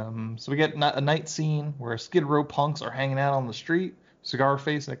 So we get a night scene where Skid Row punks are hanging out on the street. Cigar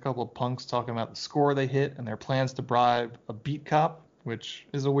Face and a couple of punks talking about the score they hit and their plans to bribe a beat cop, which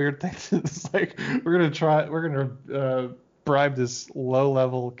is a weird thing. It's like, we're gonna bribe this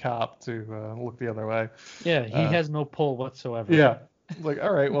low-level cop to look the other way. Yeah, he has no pull whatsoever. Yeah. Like,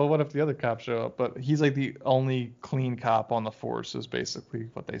 all right, well, what if the other cops show up? But he's like the only clean cop on the force, is basically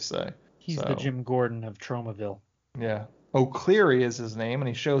what they say. He's the Jim Gordon of Tromaville. Yeah. O'Cleary is his name, and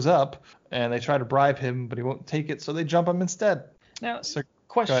he shows up, and they try to bribe him, but he won't take it, so they jump him instead. Now,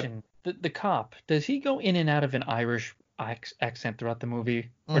 question: the cop, does he go in and out of an Irish accent throughout the movie,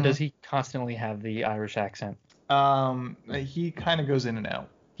 or does he constantly have the Irish accent? He kind of goes in and out.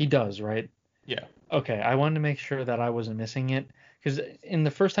 He does, right? Yeah. Okay, I wanted to make sure that I wasn't missing it, because in the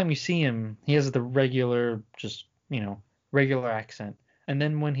first time you see him, he has the regular, regular accent, and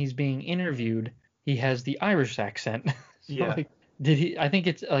then when he's being interviewed, he has the Irish accent. So, Yeah. I think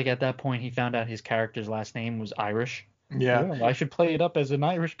it's like at that point he found out his character's last name was Irish. Yeah. I should play it up as an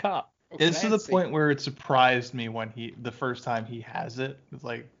Irish cop. It's to the point where it surprised me when the first time he has it. It's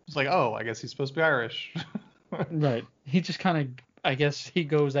like, oh, I guess he's supposed to be Irish. Right. He just kind of, I guess he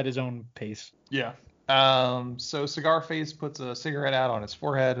goes at his own pace. Yeah. So Cigar Face puts a cigarette out on his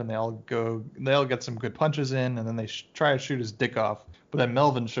forehead, and they all get some good punches in, and then they try to shoot his dick off. But then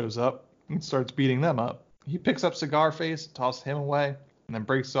Melvin shows up and starts beating them up. He picks up Cigar Face, tosses him away, and then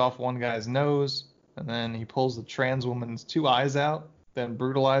breaks off one guy's nose, and then he pulls the trans woman's 2 eyes out, then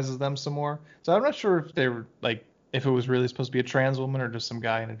brutalizes them some more. So I'm not sure if they were if it was really supposed to be a trans woman or just some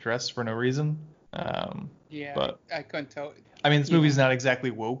guy in a dress for no reason. Yeah, but I couldn't tell. I mean, this movie's not exactly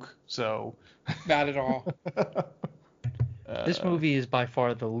woke, so. Not at all. This movie is by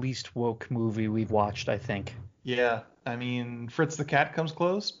far the least woke movie we've watched, I think. Yeah, I mean, Fritz the Cat comes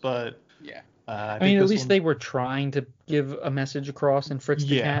close, but. Yeah. I mean, at least they were trying to give a message across in Fritz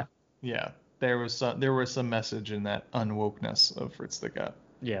the Cat. Yeah, there was some message in that unwokeness of Fritz the Cat.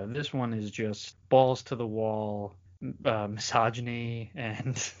 Yeah, this one is just balls to the wall, misogyny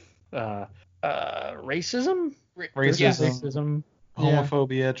and racism,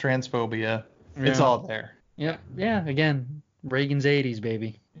 homophobia, transphobia. Yeah. It's all there. Yep. Yeah. Again, Reagan's 80s,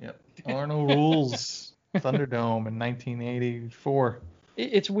 baby. Yep. Arnold Rules, Thunderdome in 1984.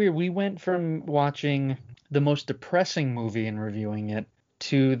 It's weird. We went from watching the most depressing movie and reviewing it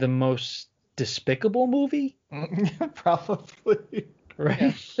to the most despicable movie. Probably.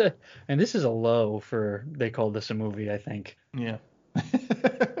 Right. Yeah. And this is a low for they called this a movie, I think. Yeah.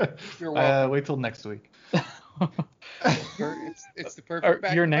 You're welcome. Wait till next week. It's the perfect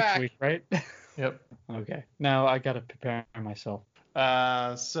back You're to next back. week, right? Yep. Okay. Now I got to prepare myself.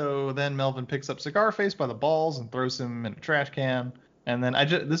 So then Melvin picks up Cigar Face by the balls and throws him in a trash can. And then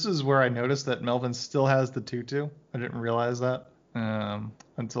this is where I noticed that Melvin still has the tutu. I didn't realize that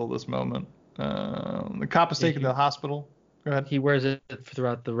until this moment. The cop is taken to the hospital. Go ahead. He wears it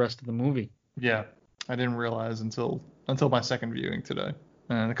throughout the rest of the movie. Yeah, I didn't realize until my second viewing today.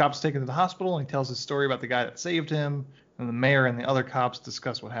 And the cop's taken to the hospital, and he tells his story about the guy that saved him. And the mayor and the other cops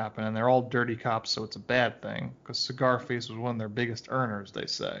discuss what happened, and they're all dirty cops, so it's a bad thing, because Cigar Face was one of their biggest earners, they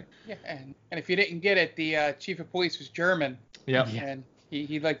say. Yeah, and if you didn't get it, the chief of police was German. Yep. And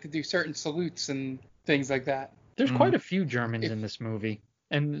he liked to do certain salutes and things like that. There's quite a few Germans in this movie,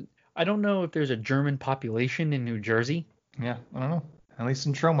 and I don't know if there's a German population in New Jersey. Yeah, I don't know. At least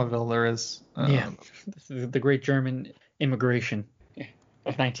in Tromaville there is. Yeah, the great German immigration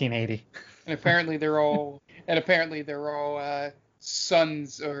of 1980. And apparently they're all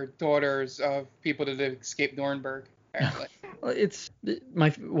sons or daughters of people that have escaped Nuremberg. Apparently. It's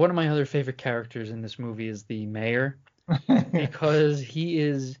one of my other favorite characters in this movie is the mayor because he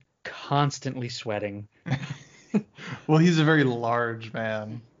is constantly sweating. Well, he's a very large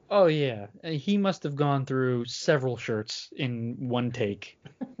man. Oh yeah, he must have gone through several shirts in one take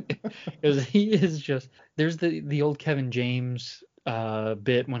because he is just. There's the old Kevin James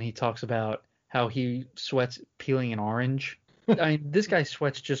bit when he talks about how he sweats peeling an orange. I mean, this guy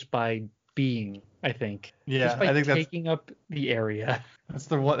sweats just by being. I think. Yeah, just by I think taking up the area. That's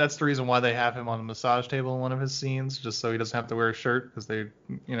the reason why they have him on a massage table in one of his scenes, just so he doesn't have to wear a shirt because they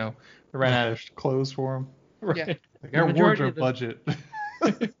ran out of clothes for him. Right. Yeah. Like our wardrobe budget.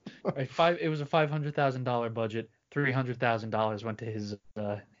 Right, it was a $500,000 budget. $300,000 went to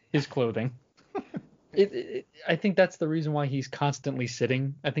his clothing. I think that's the reason why he's constantly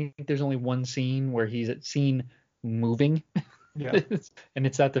sitting. I think there's only one scene where he's seen moving. Yeah. And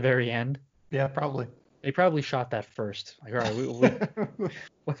it's at the very end. Yeah, probably. They probably shot that first. Like, all right,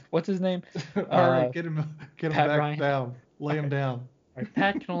 what's his name? All right, get him Pat back Ryan. down. Lay him down. All right,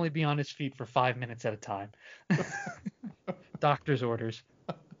 Pat can only be on his feet for 5 minutes at a time. Doctor's orders.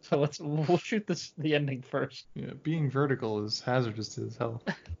 So we'll shoot the ending first. Yeah, being vertical is hazardous to his health.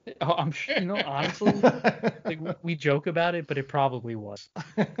 Oh, I'm sure. Honestly, like, we joke about it, but it probably was.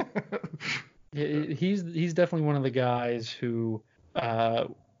 He's definitely one of the guys who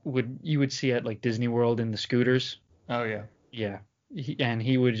you would see at like Disney World in the scooters. Oh yeah. Yeah.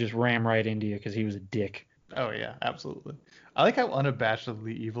 He would just ram right into you because he was a dick. Oh yeah, absolutely. I like how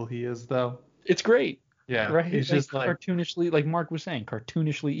unabashedly evil he is, though. It's great. Yeah, right. He's like, just like cartoonishly, like Mark was saying,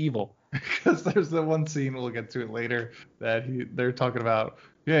 cartoonishly evil. Because there's the one scene, we'll get to it later, that they're talking about.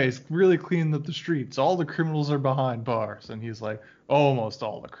 Yeah, he's really cleaning up the streets. All the criminals are behind bars, and he's like, almost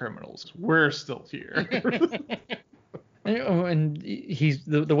all the criminals. We're still here. And he's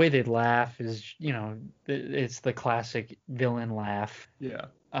the way they laugh is, it's the classic villain laugh. Yeah.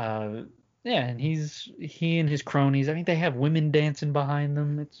 Yeah, and he and his cronies. I think they have women dancing behind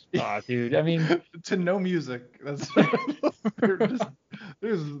them. It's dude. I mean, to no music. That's they're just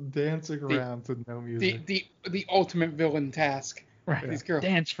dancing around to no music. The ultimate villain task. Right. These girls.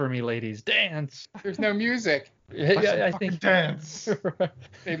 Dance for me, ladies. Dance. There's no music. Yeah, I think dance.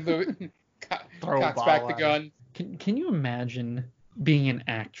 They cocks back the gun. Can you imagine being an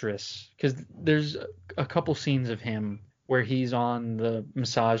actress? Because there's a couple scenes of him where he's on the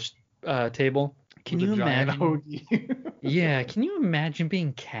massage table. Can you imagine? Yeah, can you imagine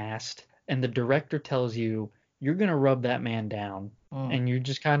being cast and the director tells you you're gonna rub that man down, and you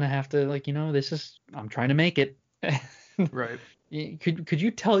just kind of have to I'm trying to make it. Right. Could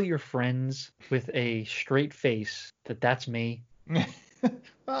you tell your friends with a straight face that that's me?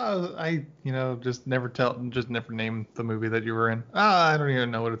 I just never name the movie that you were in. I don't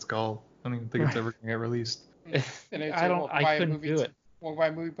even know what it's called. I don't even think it's ever gonna get released. I couldn't do it. Well,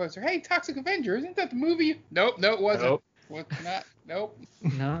 by movie poster, hey, Toxic Avenger, isn't that the movie? Nope, it wasn't. Nope. What's not? Nope.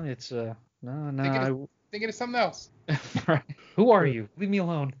 No, it's no. Thinking of something else. Right. Who are you? Leave me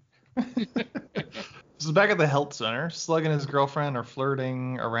alone. This is back at the health center. Slug and his girlfriend are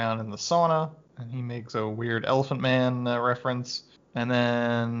flirting around in the sauna, and he makes a weird Elephant Man reference. And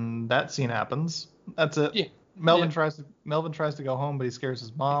then that scene happens. That's it. Yeah. Melvin tries to go home, but he scares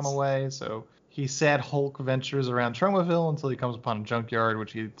his mom away. So he sad Hulk ventures around Tromaville until he comes upon a junkyard,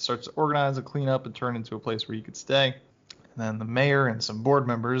 which he starts to organize and clean up and turn into a place where he could stay. And then the mayor and some board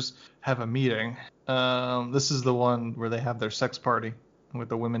members have a meeting. This is the one where they have their sex party with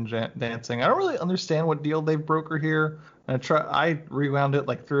the women dancing. I don't really understand what deal they've brokered here. I rewound it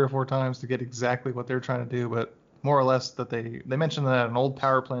like 3 or 4 times to get exactly what they're trying to do, but more or less that they mentioned that an old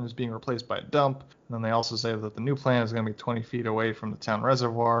power plant is being replaced by a dump, and then they also say that the new plant is going to be 20 feet away from the town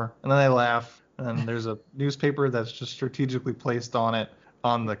reservoir, and then they laugh, and then there's a newspaper that's just strategically placed on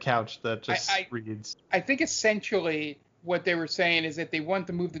the couch that just reads. I think essentially what they were saying is that they want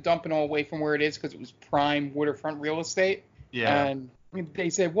to move the dumping all away from where it is because it was prime waterfront real estate. Yeah. And they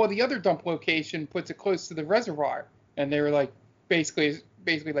said, well, the other dump location puts it close to the reservoir, and they were like, basically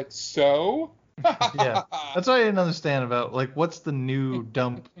like, so. Yeah, that's what I didn't understand about, like, what's the new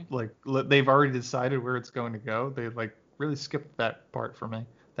dump, like, they've already decided where it's going to go. They, like, really skipped that part for me,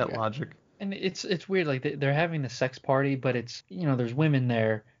 logic. And it's weird, like, they're having the sex party, but it's, there's women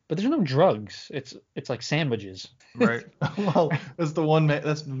there, but there's no drugs. It's like sandwiches. Right. Well, that's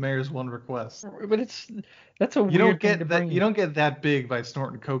the mayor's one request. But that's a weird thing to bring. You don't get that big by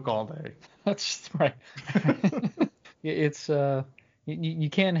snorting coke all day. That's right. It's You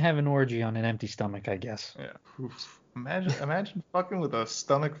can't have an orgy on an empty stomach, I guess. Yeah. Oof. Imagine fucking with a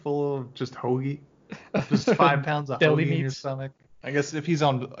stomach full of just hoagie, just 5 pounds of hoagie in your stomach. I guess if he's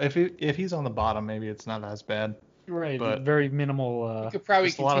on the bottom, maybe it's not as bad. Right. But very minimal. You could probably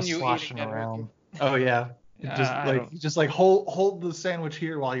just a lot of continue sloshing eating it. around. Oh yeah. Just like hold the sandwich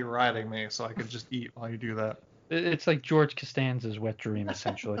here while you're riding me, so I could just eat while you do that. It's like George Costanza's wet dream,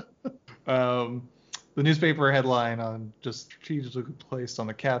 essentially. The newspaper headline on just strategically placed on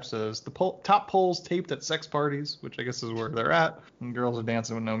the cap says the top poles taped at sex parties, which I guess is where they're at, and girls are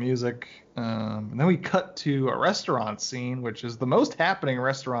dancing with no music. And then we cut to a restaurant scene, which is the most happening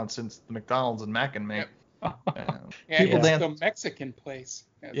restaurant since the McDonald's in Mac and Me. People dance. The Mexican place.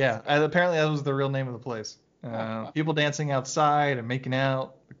 Apparently that was the real name of the place. People dancing outside and making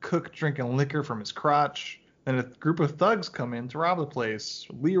out. The cook drinking liquor from his crotch. Then a group of thugs come in to rob the place.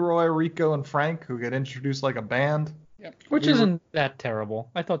 Leroy, Rico, and Frank, who get introduced like a band. Yep. Which isn't that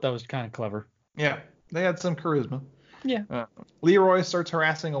terrible. I thought that was kind of clever. Yeah, they had some charisma. Yeah. Leroy starts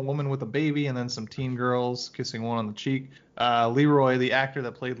harassing a woman with a baby and then some teen girls, kissing one on the cheek. Leroy, the actor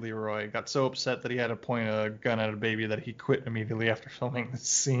that played Leroy, got so upset that he had to point a gun at a baby that he quit immediately after filming this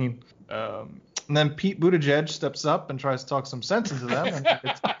scene. And then Pete Buttigieg steps up and tries to talk some sense into them and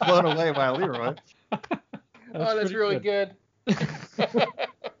gets blown away by Leroy. That's really good.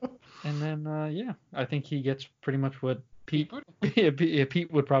 And then, I think he gets pretty much what Pete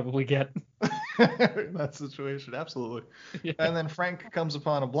would probably get. In that situation, absolutely. Yeah. And then Frank comes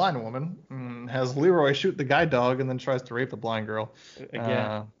upon a blind woman and has Leroy shoot the guide dog and then tries to rape the blind girl.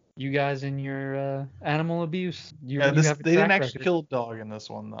 Again, you guys in your animal abuse. They didn't actually kill a dog in this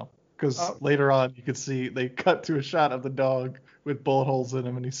one, though. Because later on, you could see they cut to a shot of the dog with bullet holes in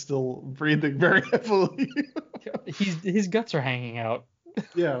him, and he's still breathing very heavily. His guts are hanging out.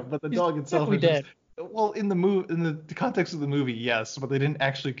 Yeah, but the dog itself is dead. Well, in the context of the movie, yes, but they didn't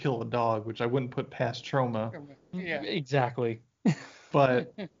actually kill a dog, which I wouldn't put past Troma. Yeah, exactly.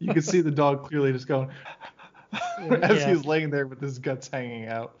 But you could see the dog clearly just going as he's laying there with his guts hanging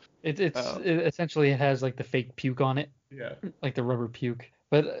out. It essentially has like the fake puke on it. Yeah. Like the rubber puke.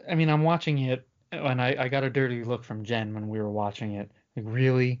 But I mean, I'm watching it, and I got a dirty look from Jen when we were watching it. Like,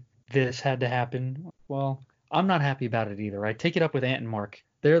 really? This had to happen? Well, I'm not happy about it either. I take it up with Ant and Mark.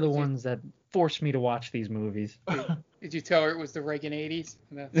 They're the ones that forced me to watch these movies. Did you tell her it was the Reagan 80s?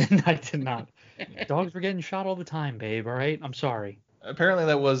 No. I did not. Dogs were getting shot all the time, babe, all right? I'm sorry. Apparently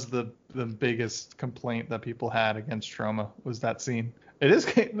that was the biggest complaint that people had against Troma, was that scene. It is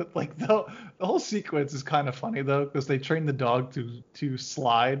kind of like the whole sequence is kind of funny, though, because they trained the dog to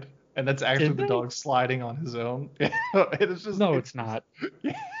slide, and that's actually the dog sliding on his own. It is just, it's not.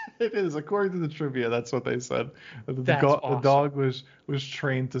 Yeah, it is. According to the trivia, that's what they said. That's awesome. The dog was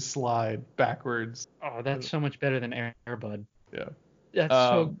trained to slide backwards. Oh, that's so much better than Air Bud. Yeah. That's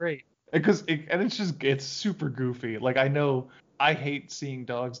so great. It's super goofy. Like, I know I hate seeing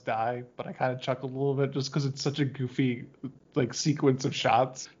dogs die, but I kind of chuckled a little bit just because it's such a goofy like sequence of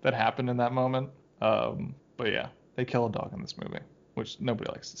shots that happen in that moment. But yeah, they kill a dog in this movie, which nobody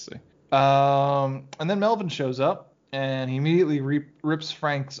likes to see. And then Melvin shows up and he immediately rips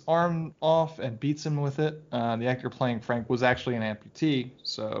Frank's arm off and beats him with it. The actor playing Frank was actually an amputee,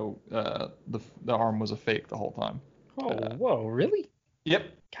 so the arm was a fake the whole time. Oh, whoa, really? Yep.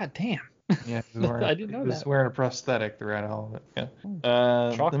 God damn. Yeah, I didn't know that. He was wearing a prosthetic throughout all of it.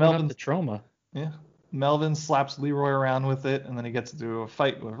 Yeah. Chalking up the Troma. Yeah. Melvin slaps Leroy around with it, and then he gets into a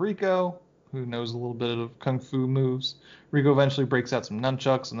fight with Rico, who knows a little bit of kung fu moves. Rico eventually breaks out some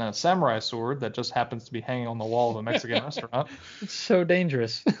nunchucks and then a samurai sword that just happens to be hanging on the wall of a Mexican restaurant. It's so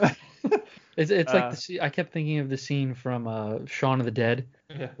dangerous. It's like I kept thinking of the scene from Shaun of the Dead,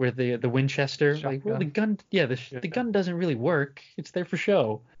 where the Winchester, shotgun. like, well, the gun, the gun doesn't really work. It's there for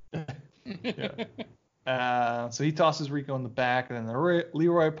show. So he tosses Rico in the back, and then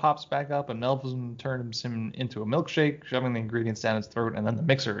Leroy pops back up, and Melvin turns him into a milkshake, shoving the ingredients down his throat, and then the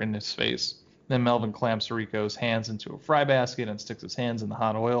mixer in his face. Then Melvin clamps Rico's hands into a fry basket and sticks his hands in the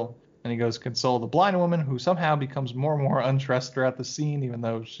hot oil. And he goes to console the blind woman, who somehow becomes more and more undressed throughout the scene, even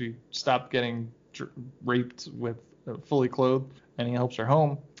though she stopped getting raped with fully clothed, and he helps her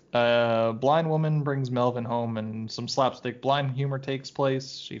home. Blind woman brings Melvin home, and some slapstick blind humor takes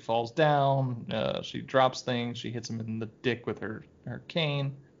place. She falls down, she drops things, she hits him in the dick with her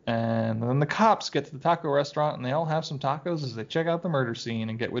cane. And then the cops get to the taco restaurant, and they all have some tacos as they check out the murder scene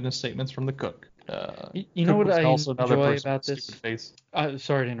and get witness statements from the cook. You know what I enjoy about this?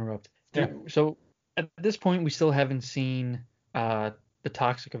 Sorry to interrupt. Yeah. So at this point, we still haven't seen the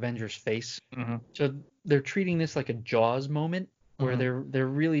Toxic Avenger's face. Mm-hmm. So they're treating this like a Jaws moment, where they're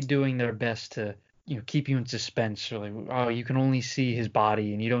really doing their best to keep you in suspense. So like, you can only see his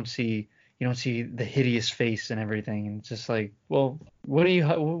body, and you don't see the hideous face and everything. And it's just like, well, what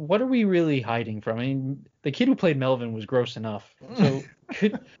are we really hiding from? I mean, the kid who played Melvin was gross enough. So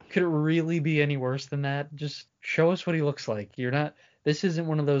Could it really be any worse than that? Just show us what he looks like. This isn't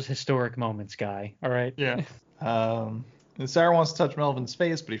one of those historic moments, guy. All right. Yeah. And Sarah wants to touch Melvin's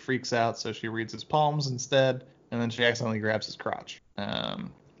face, but he freaks out, so she reads his palms instead, and then she accidentally grabs his crotch.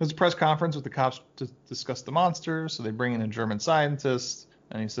 There's a press conference with the cops to discuss the monster, so they bring in a German scientist,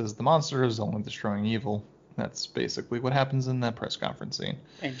 and he says the monster is only destroying evil. That's basically what happens in that press conference scene.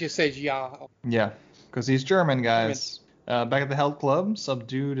 And just says yeah. Yeah, because he's German, guys. Back at the health club, some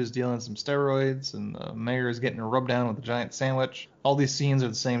dude is dealing some steroids, and the mayor is getting rubbed down with a giant sandwich. All these scenes are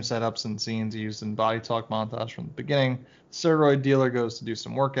the same setups and scenes used in Body Talk montage from the beginning. The steroid dealer goes to do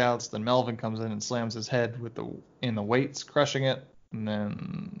some workouts, then Melvin comes in and slams his head in the weights, crushing it. And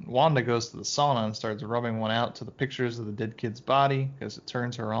then Wanda goes to the sauna and starts rubbing one out to the pictures of the dead kid's body because it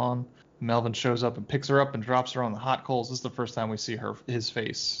turns her on. Melvin shows up and picks her up and drops her on the hot coals. This is the first time we see his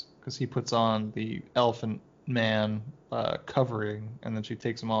face because he puts on the elephant man covering, and then she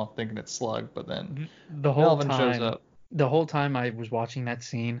takes him off thinking it's Slug, but then Melvin shows up. The whole time I was watching that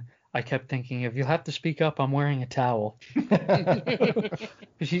scene, I kept thinking, if you'll have to speak up, I'm wearing a towel.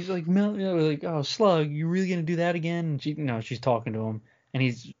 She's like, oh, Slug, you really gonna do that again? And she's talking to him, and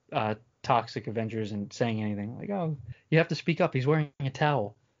he's Toxic Avengers and saying anything like, oh, you have to speak up. He's wearing a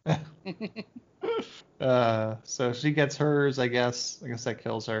towel. So she gets hers, I guess. I guess that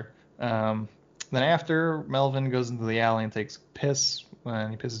kills her. Then after, Melvin goes into the alley and takes a piss,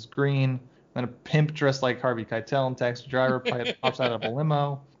 and he pisses green. Then a pimp dressed like Harvey Keitel and taxi driver pops out of a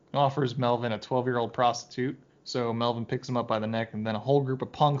limo and offers Melvin a 12-year-old prostitute. So Melvin picks him up by the neck, and then a whole group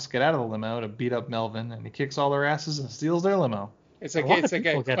of punks get out of the limo to beat up Melvin, and he kicks all their asses and steals their limo. It's like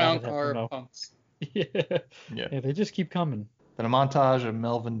a clown car of punks. Yeah, they just keep coming. Then a montage of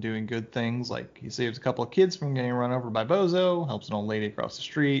Melvin doing good things, like he saves a couple of kids from getting run over by Bozo, helps an old lady across the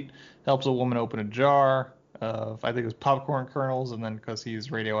street, helps a woman open a jar of, I think it was popcorn kernels, and then because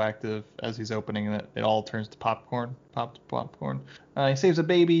he's radioactive, as he's opening it, it all turns to popcorn. He saves a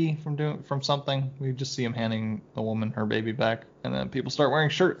baby from something. We just see him handing the woman her baby back, and then people start wearing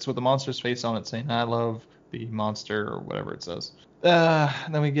shirts with the monster's face on it saying, I love the monster, or whatever it says.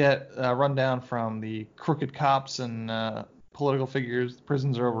 Then we get a rundown from the crooked cops and political figures. The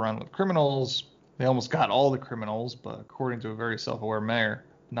prisons are overrun with criminals. They almost got all the criminals, but according to a very self-aware mayor,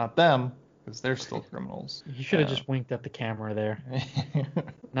 not them, because they're still criminals. You should have just winked at the camera there.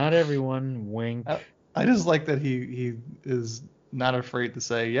 Not everyone wink. I just like that he is not afraid to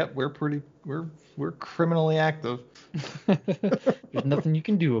say, yep, we're criminally active. There's nothing you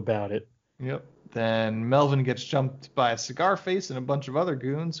can do about it. Yep. Then Melvin gets jumped by a cigar face and a bunch of other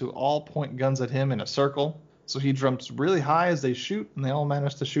goons who all point guns at him in a circle. So he jumps really high as they shoot, and they all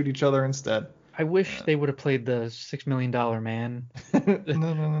manage to shoot each other instead. I wish they would have played the $6 Million Man.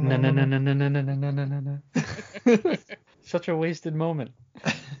 No. Such a wasted moment.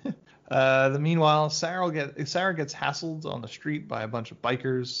 Meanwhile, Sarah gets hassled on the street by a bunch of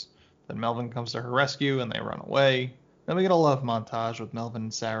bikers. Then Melvin comes to her rescue, and they run away. Then we get a love montage with Melvin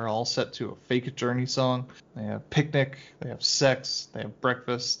and Sarah all set to a Fake Journey song. They have picnic, they have sex, they have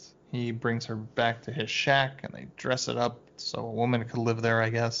breakfast. He brings her back to his shack, and they dress it up so a woman could live there, I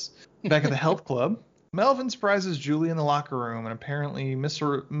guess. Back at the health club, Melvin surprises Julie in the locker room, and apparently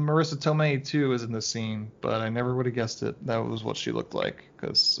Marissa Tomei, too, is in this scene, but I never would have guessed it. That was what she looked like,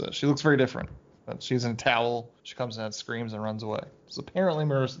 because she looks very different. But she's in a towel, she comes in, screams, and runs away. It's apparently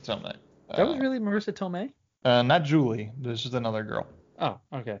Marissa Tomei. That was really Marissa Tomei? Not Julie. There's just another girl. Oh,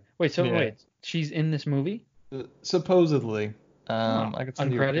 okay. Wait, she's in this movie? Supposedly. I could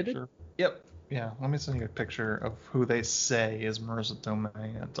send uncredited? You a picture. Yep. Yeah, let me send you a picture of who they say is Marissa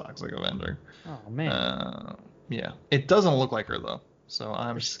Tomei at Toxic Avenger. Oh, man. Yeah. It doesn't look like her, though. So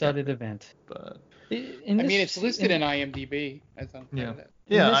I'm studded event. But it's listed in IMDb as uncredited.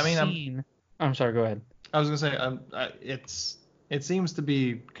 Yeah, I'm sorry, go ahead. I was going to say, it seems to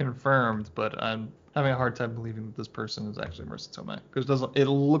be confirmed, but I'm having a hard time believing that this person is actually Marissa Tomei. Because it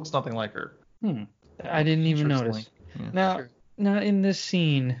looks nothing like her. I didn't even notice. Yeah. Now, in this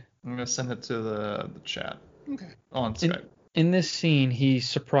scene... I'm going to send it to the chat. Okay. On Skype. In this scene, he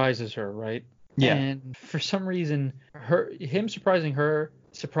surprises her, right? Yeah. And for some reason, him surprising her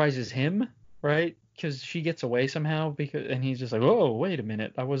surprises him, right? Because she gets away somehow, and he's just like, oh, wait a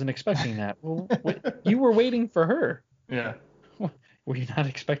minute. I wasn't expecting that. Well, you were waiting for her. Yeah. Were you not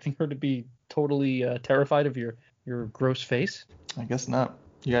expecting her to be totally terrified of your gross face? I guess not.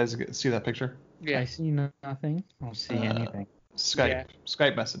 You guys see that picture? Yeah. I see nothing. I don't see anything.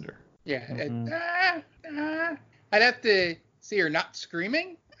 Skype Messenger. Yeah. Mm-hmm. I'd have to see her not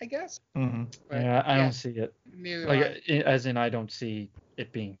screaming, I guess. Mm-hmm. But, I don't see it. Neither as in I don't see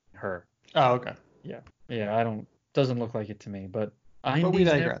it being her. Oh, okay. Yeah. I don't. Doesn't look like it to me, but But we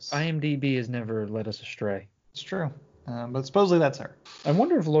digress. IMDb has never led us astray. It's true. But supposedly that's her. I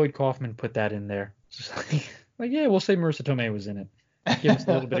wonder if Lloyd Kaufman put that in there. Just like, yeah, we'll say Marissa Tomei was in it. Give us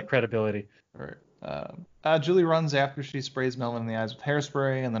a little bit of credibility. Right. Julie runs after she sprays Melvin in the eyes with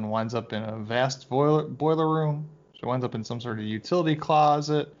hairspray and then winds up in a vast boiler room. She winds up in some sort of utility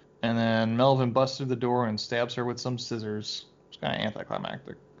closet. And then Melvin busts through the door and stabs her with some scissors. It's kind of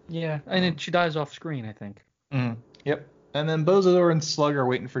anticlimactic. Yeah, and then she dies off screen, I think. Yep. And then Bozo and Slug are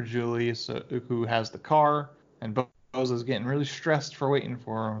waiting for Julie, who has the car. And Bozo's getting really stressed for waiting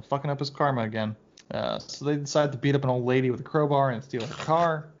for him, fucking up his karma again. So they decide to beat up an old lady with a crowbar and steal her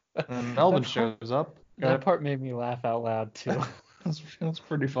car. And then Melvin shows up. That part made me laugh out loud, too. That's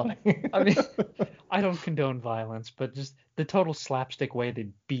pretty funny. I mean, I don't condone violence, but just the total slapstick way they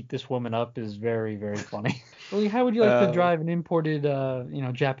beat this woman up is very, very funny. Like, how would you like to drive an imported,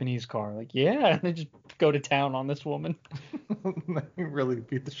 Japanese car? Like, yeah, and they just go to town on this woman. They really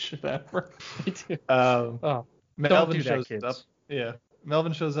beat the shit out of her. Me too. Melvin shows up. Yeah.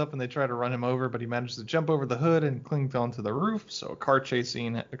 Melvin shows up and they try to run him over, but he manages to jump over the hood and cling onto the roof. So a car chase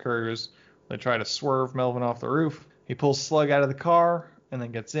scene occurs. They try to swerve Melvin off the roof. He pulls Slug out of the car and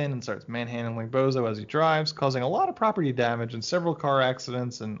then gets in and starts manhandling Bozo as he drives, causing a lot of property damage and several car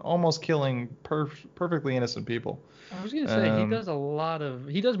accidents and almost killing perfectly innocent people. I was going to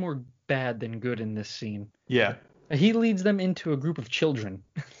say, he does more bad than good in this scene. Yeah. He leads them into a group of children.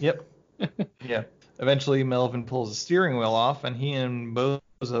 Yep. Yeah. Eventually, Melvin pulls the steering wheel off, and he and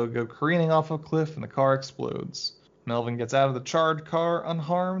Bozo go careening off a cliff, and the car explodes. Melvin gets out of the charred car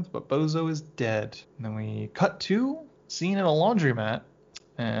unharmed, but Bozo is dead. And then we cut to scene in a laundromat,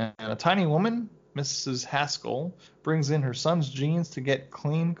 and a tiny woman, Mrs. Haskell, brings in her son's jeans to get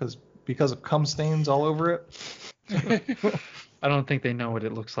clean because of cum stains all over it. I don't think they know what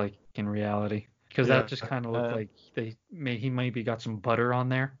it looks like in reality, because that just kind of looked like he maybe got some butter on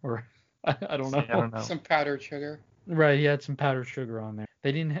there, or I don't know. I don't know. Some powdered sugar. Right, he had some powdered sugar on there.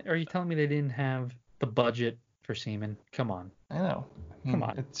 They didn't. Are you telling me they didn't have the budget for semen? Come on. I know. Come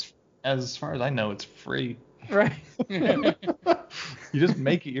on. It's, as far as I know, it's free. Right. You just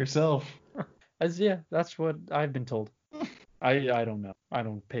make it yourself. That's what I've been told. I don't know. I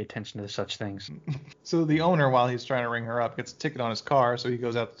don't pay attention to such things. So the owner, while he's trying to ring her up, gets a ticket on his car, so he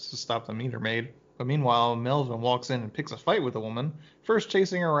goes out to stop the meter maid. But meanwhile, Melvin walks in and picks a fight with the woman, first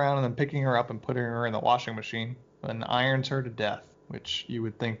chasing her around and then picking her up and putting her in the washing machine, and irons her to death, which you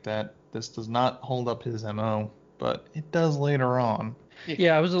would think that this does not hold up his MO, but it does later on.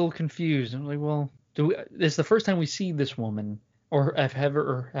 Yeah, I was a little confused. I'm like, well, this is the first time we see this woman, or have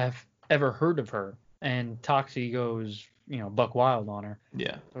ever heard of her, and Toxie goes, buck wild on her.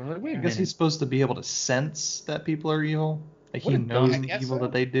 Yeah. So I was like, wait a I guess minute. he's supposed to be able to sense that people are evil. Like What he a knows dumb- the evil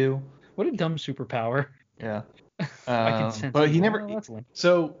that they do. What a dumb superpower. Yeah. I can sense But it. he never. Well, that's lame.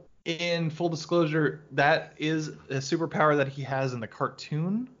 So in full disclosure, that is a superpower that he has in the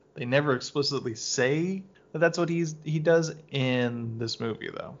cartoon. They never explicitly say that that's what he does in this movie,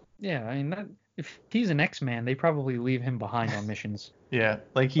 though. Yeah, I mean, if he's an X-Man, they probably leave him behind on missions. Yeah,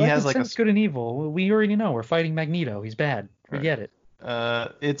 like he Well, has like sense good and evil. We already know we're fighting Magneto. He's bad. Forget it.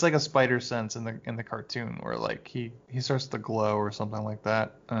 it's like a spider sense in the cartoon where like he starts to glow or something like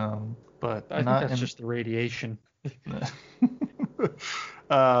that. But I think not that's in just the radiation.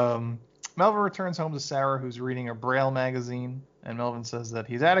 Melvin returns home to Sarah, who's reading a Braille magazine, and Melvin says that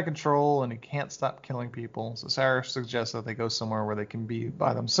he's out of control and he can't stop killing people. So Sarah suggests that they go somewhere where they can be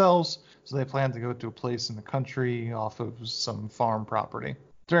by themselves. So they plan to go to a place in the country off of some farm property.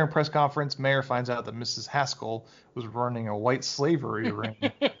 During a press conference, Mayer finds out that Mrs. Haskell was running a white slavery ring.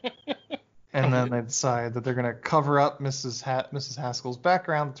 And then they decide that they're going to cover up Mrs. Haskell's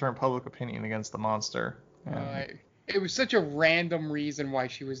background to turn public opinion against the monster. It was such a random reason why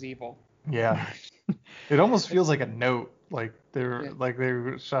she was evil. Yeah. It almost feels like a note. Like they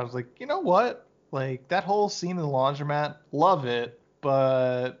were shot. I was like, you know what? Like that whole scene in the laundromat, love it,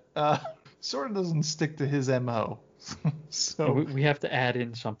 but sort of doesn't stick to his MO. So we have to add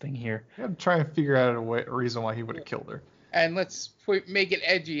in something here. We have to try and figure out a reason why he would have killed her. And let's make it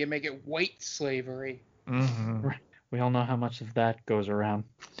edgy and make it white slavery. Mm-hmm. Right. We all know how much of that goes around.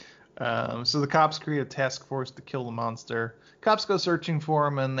 So the cops create a task force to kill the monster. Cops go searching for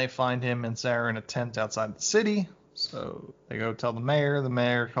him, and they find him and Sarah in a tent outside the city. So they go tell the mayor. The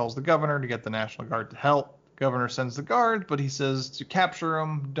mayor calls the governor to get the National Guard to help. The governor sends the guard, but he says to capture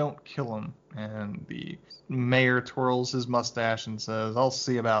him, don't kill him. And the mayor twirls his mustache and says, I'll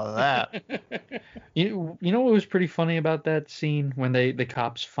see about that. You know what was pretty funny about that scene when the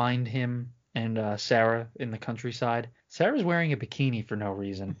cops find him and Sarah in the countryside? Sarah's wearing a bikini for no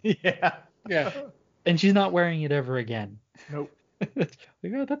reason. Yeah. Yeah. And she's not wearing it ever again. Nope.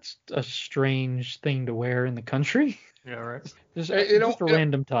 Like, oh, that's a strange thing to wear in the country. Yeah, right. Just a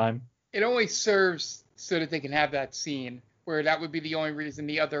random time. It only serves so that they can have that scene where that would be the only reason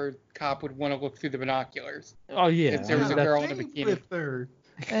the other cop would want to look through the binoculars. Oh yeah, If there was a girl in a bikini. With her,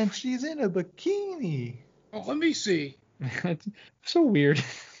 and she's in a bikini. Oh, let me see. It's so weird.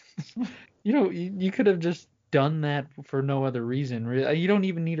 You could have just done that for no other reason. You don't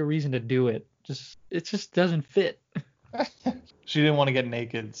even need a reason to do it. It just doesn't fit. She didn't want to get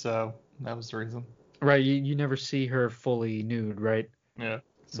naked, so that was the reason. Right, you never see her fully nude, right? Yeah.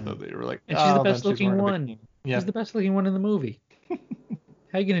 So they were like, and she's the best then looking wearing a one. bikini. Yeah. She's the best looking one in the movie.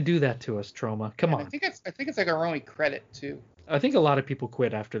 How you gonna do that to us, Troma? Come on. I think it's like our only credit too. I think a lot of people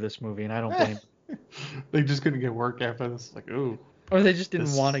quit after this movie, and I don't blame them. They just couldn't get work after this. Like, ooh. Or they just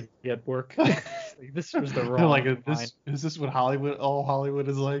didn't want to get work. Like, this was the wrong. Like, is this what Hollywood? All Hollywood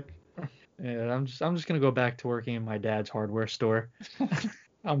is like? Yeah, I'm just gonna go back to working in my dad's hardware store.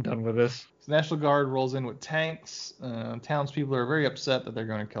 I'm done with this. The National Guard rolls in with tanks. Townspeople are very upset that they're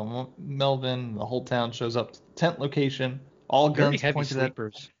going to kill Melvin. The whole town shows up to the tent location. All Very guns heavy pointed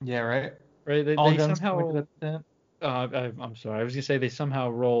sleepers. at. Yeah, right. Right. They Guns somehow. pointed at the tent. I'm sorry. I was gonna say they somehow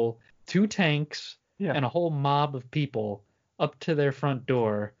roll 2 tanks and a whole mob of people up to their front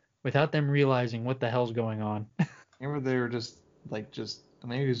door without them realizing what the hell's going on. Remember, they were just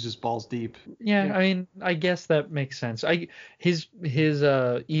maybe it was just balls deep. Yeah, I mean, I guess that makes sense. His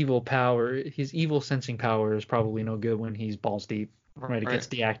evil power, his evil sensing power is probably no good when he's balls deep. Right, it gets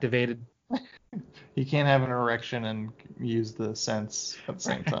deactivated. He can't have an erection and use the sense at the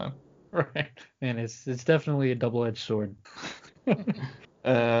same time. Right. Man, it's definitely a double-edged sword.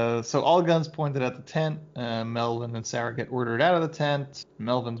 So all guns pointed at the tent. Melvin and Sarah get ordered out of the tent.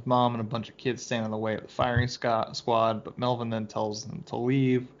 Melvin's mom and a bunch of kids stand in the way of the firing squad, but Melvin then tells them to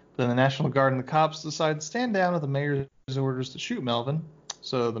leave. Then the National Guard and the cops decide to stand down with the mayor's orders to shoot Melvin.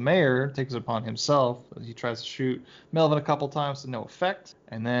 So the mayor takes it upon himself. He tries to shoot Melvin a couple times to no effect,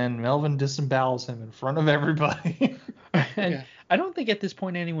 and then Melvin disembowels him in front of everybody. And I don't think at this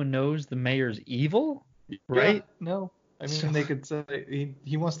point anyone knows the mayor's evil, right? Yeah, no. I mean, they could say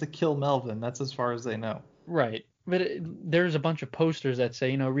he wants to kill Melvin. That's as far as they know. Right. But there's a bunch of posters that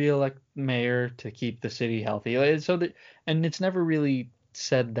say, re-elect mayor to keep the city healthy. And it's never really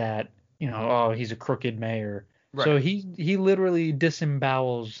said that, oh, he's a crooked mayor. Right. So he literally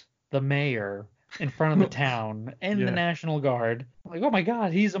disembowels the mayor in front of the town and the National Guard. Like, oh my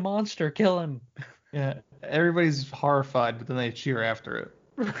God, he's a monster. Kill him. Yeah. Everybody's horrified, but then they cheer after it.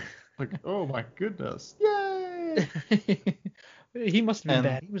 Like, oh my goodness. Yay! He must have been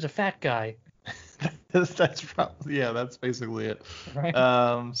bad. He was a fat guy. That's probably, that's basically it. Right.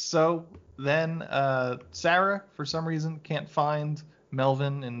 So then Sarah, for some reason, can't find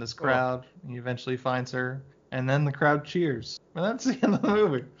Melvin in this crowd. He eventually finds her, and then the crowd cheers. And that's the end of the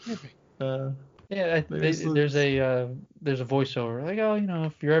movie. There's a voiceover like, oh,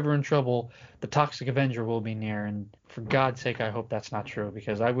 if you're ever in trouble, the Toxic Avenger will be near. And for God's sake, I hope that's not true,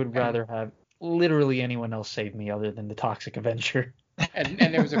 because I would rather have literally anyone else save me other than the Toxic Avenger. And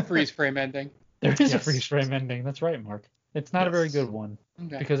there was a freeze frame ending. There is a freeze frame ending. That's right, Mark. It's not a very good one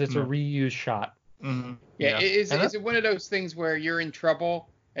because it's a reused shot. Mm-hmm. Yeah. Is it one of those things where you're in trouble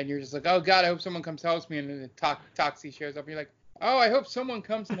and you're just like, oh God, I hope someone comes helps me, and then the Toxie shows up and you're like, oh, I hope someone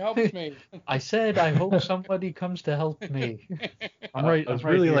comes and helps me. I said I hope somebody comes to help me. I was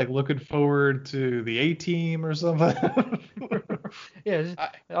really like looking forward to the A-Team or something. Yeah,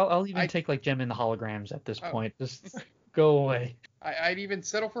 I'll even take like Gem in the holograms at this point. Just go away. I'd even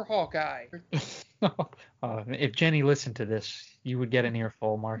settle for Hawkeye. If Jenny listened to this, you would get an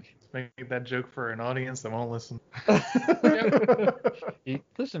earful, Mark. Make that joke for an audience that won't listen.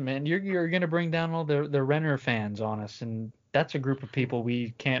 Listen, man, you're gonna bring down all the Renner fans on us, and that's a group of people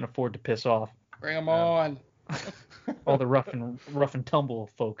we can't afford to piss off. Bring them on. All the rough and tumble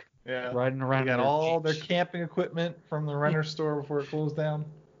folk. Yeah. Riding around. They got all their camping equipment from the Renner store before it closed down.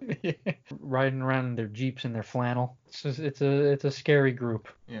 Riding around in their Jeeps and their flannel. It's a scary group.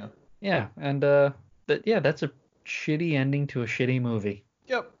 Yeah. Yeah, and that's a shitty ending to a shitty movie.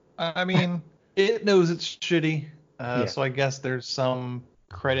 Yep. I mean, it knows it's shitty, so I guess there's some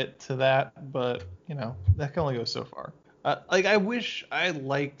credit to that, but that can only go so far. I wish I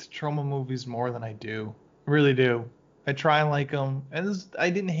liked Troma movies more than I do. I really do. I try and like them, and I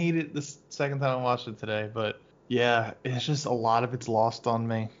didn't hate it the second time I watched it today, but yeah, it's just a lot of it's lost on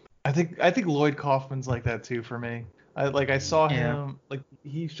me. I think Lloyd Kaufman's like that too for me. I saw him, like,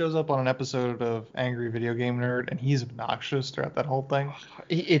 he shows up on an episode of Angry Video Game Nerd, and he's obnoxious throughout that whole thing.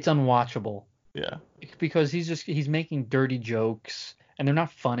 It's unwatchable. Yeah. Because he's making dirty jokes, and they're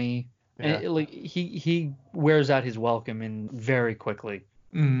not funny. Yeah. Like he wears out his welcome in very quickly.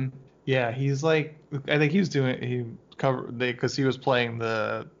 Mm-hmm. Yeah, he's like, I think because he was playing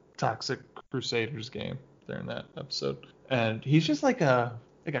the Toxic Crusaders game during that episode, and he's just like a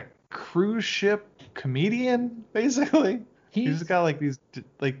cruise ship comedian basically. He's got like these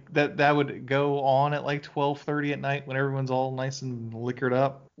like that would go on at like 12:30 at night when everyone's all nice and liquored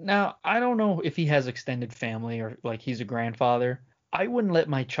up. Now, I don't know if he has extended family or like he's a grandfather. I wouldn't let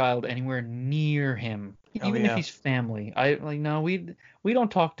my child anywhere near him, even if he's family. We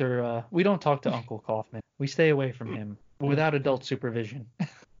don't talk to Uncle Kaufman. We stay away from him without adult supervision.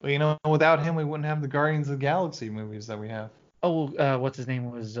 Well, without him, we wouldn't have the Guardians of the Galaxy movies that we have. Oh, what's his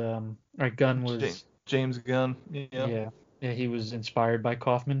name was Gunn was James Gunn. Yeah, he was inspired by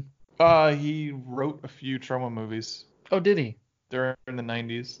Kaufman. He wrote a few Troma movies. Oh, did he? During the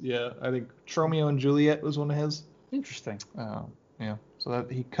 90s. Yeah, I think Romeo and Juliet was one of his. Interesting. Yeah. So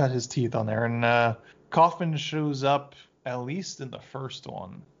that he cut his teeth on there, and Kaufman shows up at least in the first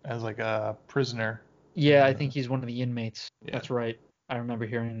one as like a prisoner. Yeah, I think he's one of the inmates. Yeah. That's right. I remember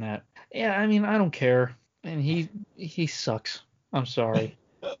hearing that. Yeah, I mean, I don't care, and he sucks. I'm sorry.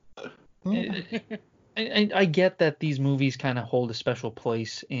 I get that these movies kind of hold a special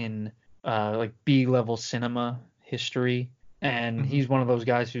place in like B-level cinema history, and he's one of those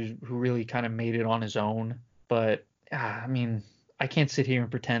guys who really kind of made it on his own. But I mean, I can't sit here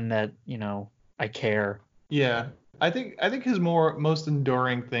and pretend that I care. Yeah, I think his most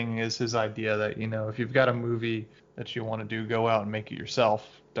enduring thing is his idea that if you've got a movie that you want to do, go out and make it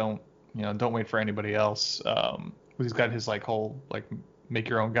yourself. Don't wait for anybody else. He's got his like whole like make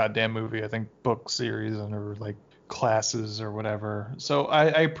your own goddamn movie, I think, book series or like classes or whatever. So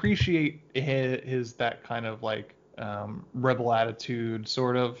I appreciate his that kind of like rebel attitude,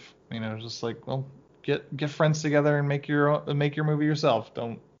 sort of. Just like, well, get friends together and make your movie yourself.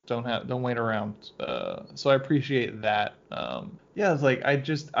 Don't wait around. So I appreciate that. Yeah, it's like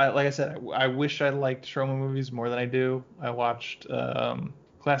like I said, I wish I liked Troma movies more than I do. I watched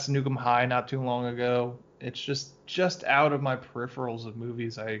Class of Nuke 'Em High not too long ago. It's just out of my peripherals of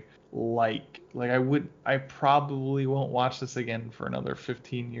movies I like. Like I probably won't watch this again for another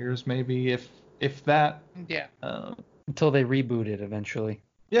 15 years, maybe, if that. Yeah. Until they reboot it eventually.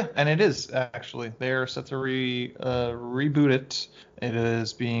 Yeah, and it is actually. They're set to reboot it. It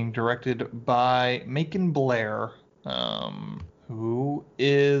is being directed by Macon Blair, who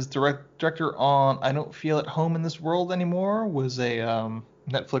is director on I Don't Feel at Home in This World Anymore, was a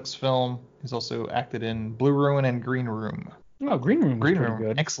Netflix film. He's also acted in Blue Ruin and Green Room. Oh, Green Room was pretty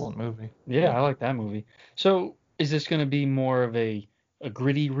good. Excellent movie. Yeah, I like that movie. So is this going to be more of a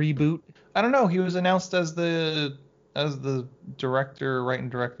gritty reboot? I don't know. He was announced as the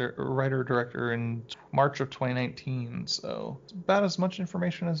writer-director in March of 2019, so it's about as much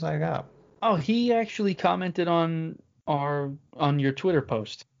information as I got. Oh, he actually commented on your Twitter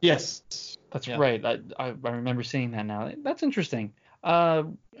post. Yes. That's right. I remember seeing that now. That's interesting.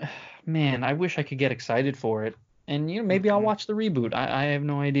 Man, I wish I could get excited for it. And maybe I'll watch the reboot. I have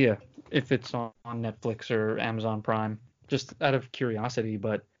no idea if it's on Netflix or Amazon Prime, just out of curiosity,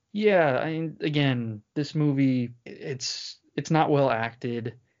 but yeah, I mean, again, this movie, it's not well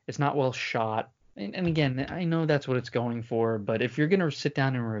acted, it's not well shot, and again, I know that's what it's going for, but if you're gonna sit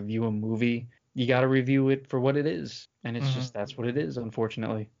down and review a movie, you gotta review it for what it is, and it's just that's what it is,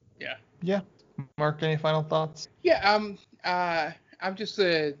 unfortunately. Yeah. Mark, any final thoughts? Yeah, I'm just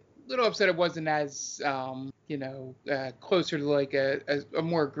a little upset it wasn't as closer to like a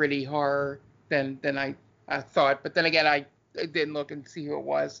more gritty horror than I thought, but then again, I didn't look and see who it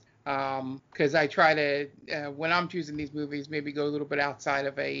was, because I try to, when I'm choosing these movies, maybe go a little bit outside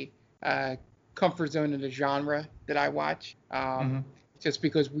of a comfort zone in the genre that I watch, just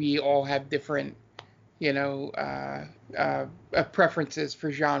because we all have different, preferences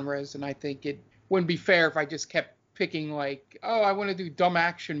for genres, and I think it wouldn't be fair if I just kept picking like, oh, I want to do dumb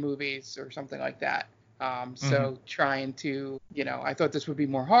action movies or something like that. So trying to, I thought this would be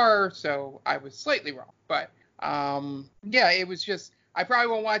more horror, so I was slightly wrong, but it was just, I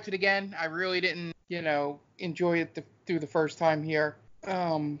probably won't watch it again. I really didn't, enjoy it through the first time here.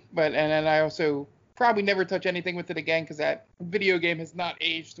 And then I also probably never touch anything with it again because that video game has not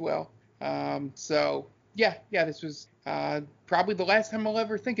aged well. This was probably the last time I'll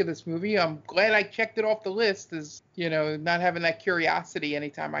ever think of this movie. I'm glad I checked it off the list, as not having that curiosity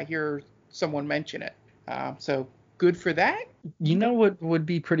anytime I hear someone mention it. So good for that. You know what would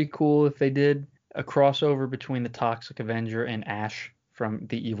be pretty cool if they did a crossover between the Toxic Avenger and Ash from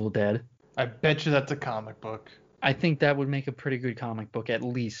The Evil Dead? I bet you that's a comic book. I think that would make a pretty good comic book, at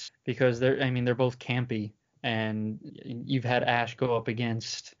least, because they're both campy, and you've had Ash go up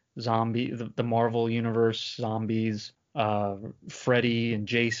against the Marvel universe, zombies, Freddy and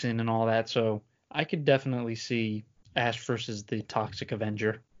Jason and all that. So I could definitely see Ash versus the Toxic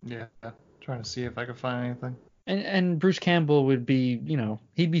Avenger. Yeah, trying to see if I could find anything. And Bruce Campbell would be,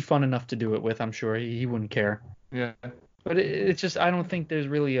 he'd be fun enough to do it with, I'm sure. He wouldn't care. Yeah. But it's just, I don't think there's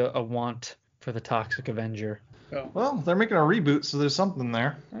really a want for the Toxic Avenger. Oh. Well, they're making a reboot, so there's something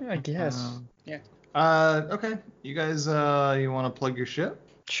there. I guess. Yeah. Okay. You guys, you want to plug your shit?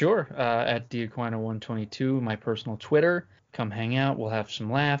 Sure. At DAquino122, my personal Twitter. Come hang out. We'll have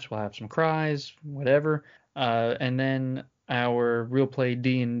some laughs. We'll have some cries, whatever. And then our Real Play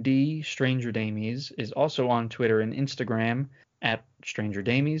D&D, Stranger Damies, is also on Twitter and Instagram at Stranger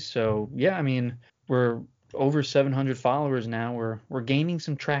Damies. So, yeah, I mean, we're over 700 followers now. We're gaining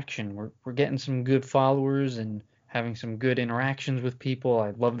some traction. We're getting some good followers and having some good interactions with people.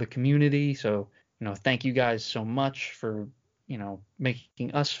 I love the community. So, thank you guys so much for,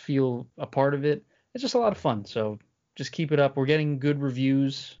 making us feel a part of it. It's just a lot of fun. So just keep it up. We're getting good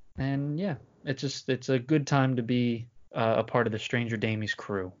reviews. And, yeah, it's a good time to be a part of the Stranger Damies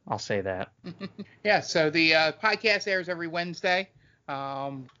crew. I'll say that. Yeah, so the podcast airs every Wednesday.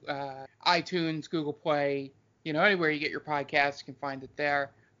 iTunes, Google Play, anywhere you get your podcasts, you can find it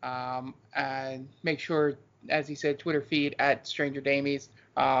there. And make sure, as he said, Twitter feed at Stranger Damies.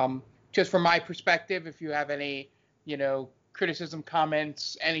 Just from my perspective, if you have any, criticism,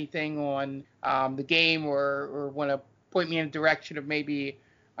 comments, anything on the game or want to point me in a direction of maybe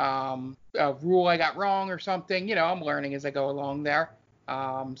a rule I got wrong or something, I'm learning as I go along there.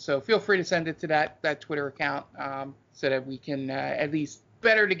 So feel free to send it to that Twitter account so that we can at least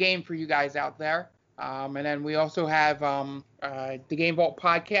better the game for you guys out there. And then we also have the Game Vault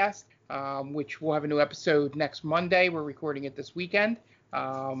podcast, which we'll have a new episode next Monday. We're recording it this weekend.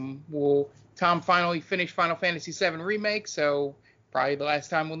 Tom finally finished Final Fantasy VII Remake, so probably the last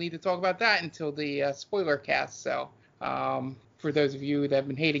time we'll need to talk about that until the spoiler cast. So for those of you that have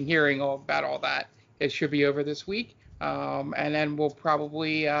been hating hearing about all that, it should be over this week. And then we'll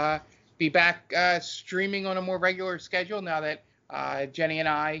probably be back streaming on a more regular schedule now that Jenny and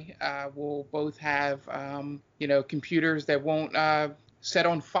I will both have, computers that won't set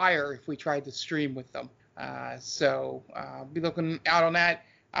on fire if we tried to stream with them. So be looking out on that.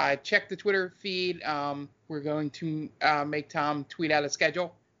 Check the Twitter feed. We're going to make Tom tweet out a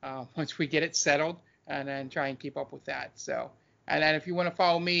schedule once we get it settled and then try and keep up with that. So, and then if you want to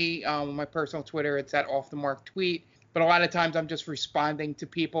follow me on my personal Twitter, it's at Off the Mark Tweet. But a lot of times I'm just responding to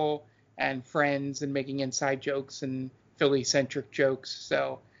people and friends and making inside jokes and Philly-centric jokes.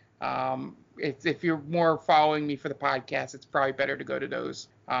 So if you're more following me for the podcast, it's probably better to go to those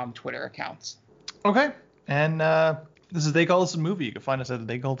Twitter accounts. Okay. And this is They Call This a Movie. You can find us at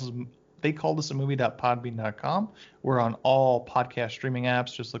theycallthisamovie.podbean.com. We're on all podcast streaming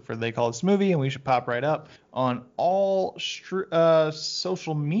apps. Just look for They Call This a Movie, and we should pop right up. On all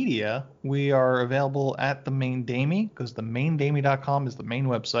social media, we are available at The Main Damie, because themaindamie.com is the main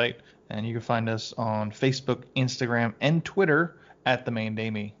website. And you can find us on Facebook, Instagram, and Twitter at The Main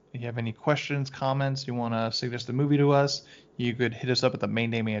Damie. If you have any questions, comments, you want to suggest a movie to us, you could hit us up at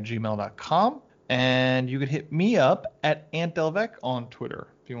themaindamie@gmail.com. And you could hit me up at AntDelvec on Twitter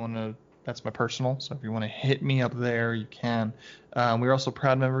if you want to. That's my personal, so if you want to hit me up there, you can. We're also a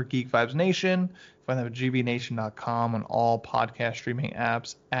proud member of Geek Vibes Nation. Find them at gbnation.com on all podcast streaming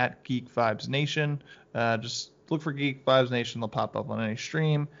apps at Geek Vibes Nation. Just look for Geek Vibes Nation. They'll pop up on any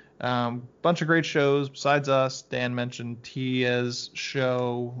stream. Bunch of great shows besides us. Dan mentioned Tia's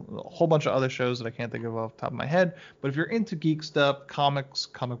show, a whole bunch of other shows that I can't think of off the top of my head. But if you're into geek stuff, comics,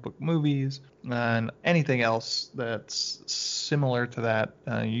 comic book movies, and anything else that's similar to that,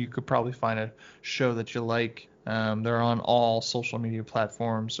 you could probably find a show that you like. They're on all social media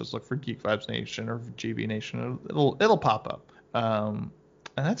platforms. Just look for Geek Vibes Nation or GB Nation. It'll pop up. And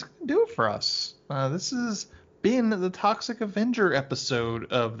that's gonna do it for us. This has been the Toxic Avenger episode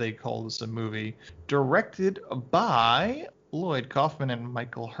of They Call This a Movie, directed by Lloyd Kaufman and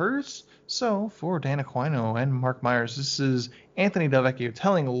Michael Hurst. So for Dan Aquino and Mark Myers, this is Anthony Delvecchio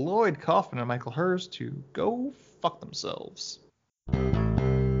telling Lloyd Kaufman and Michael Hurst to go fuck themselves.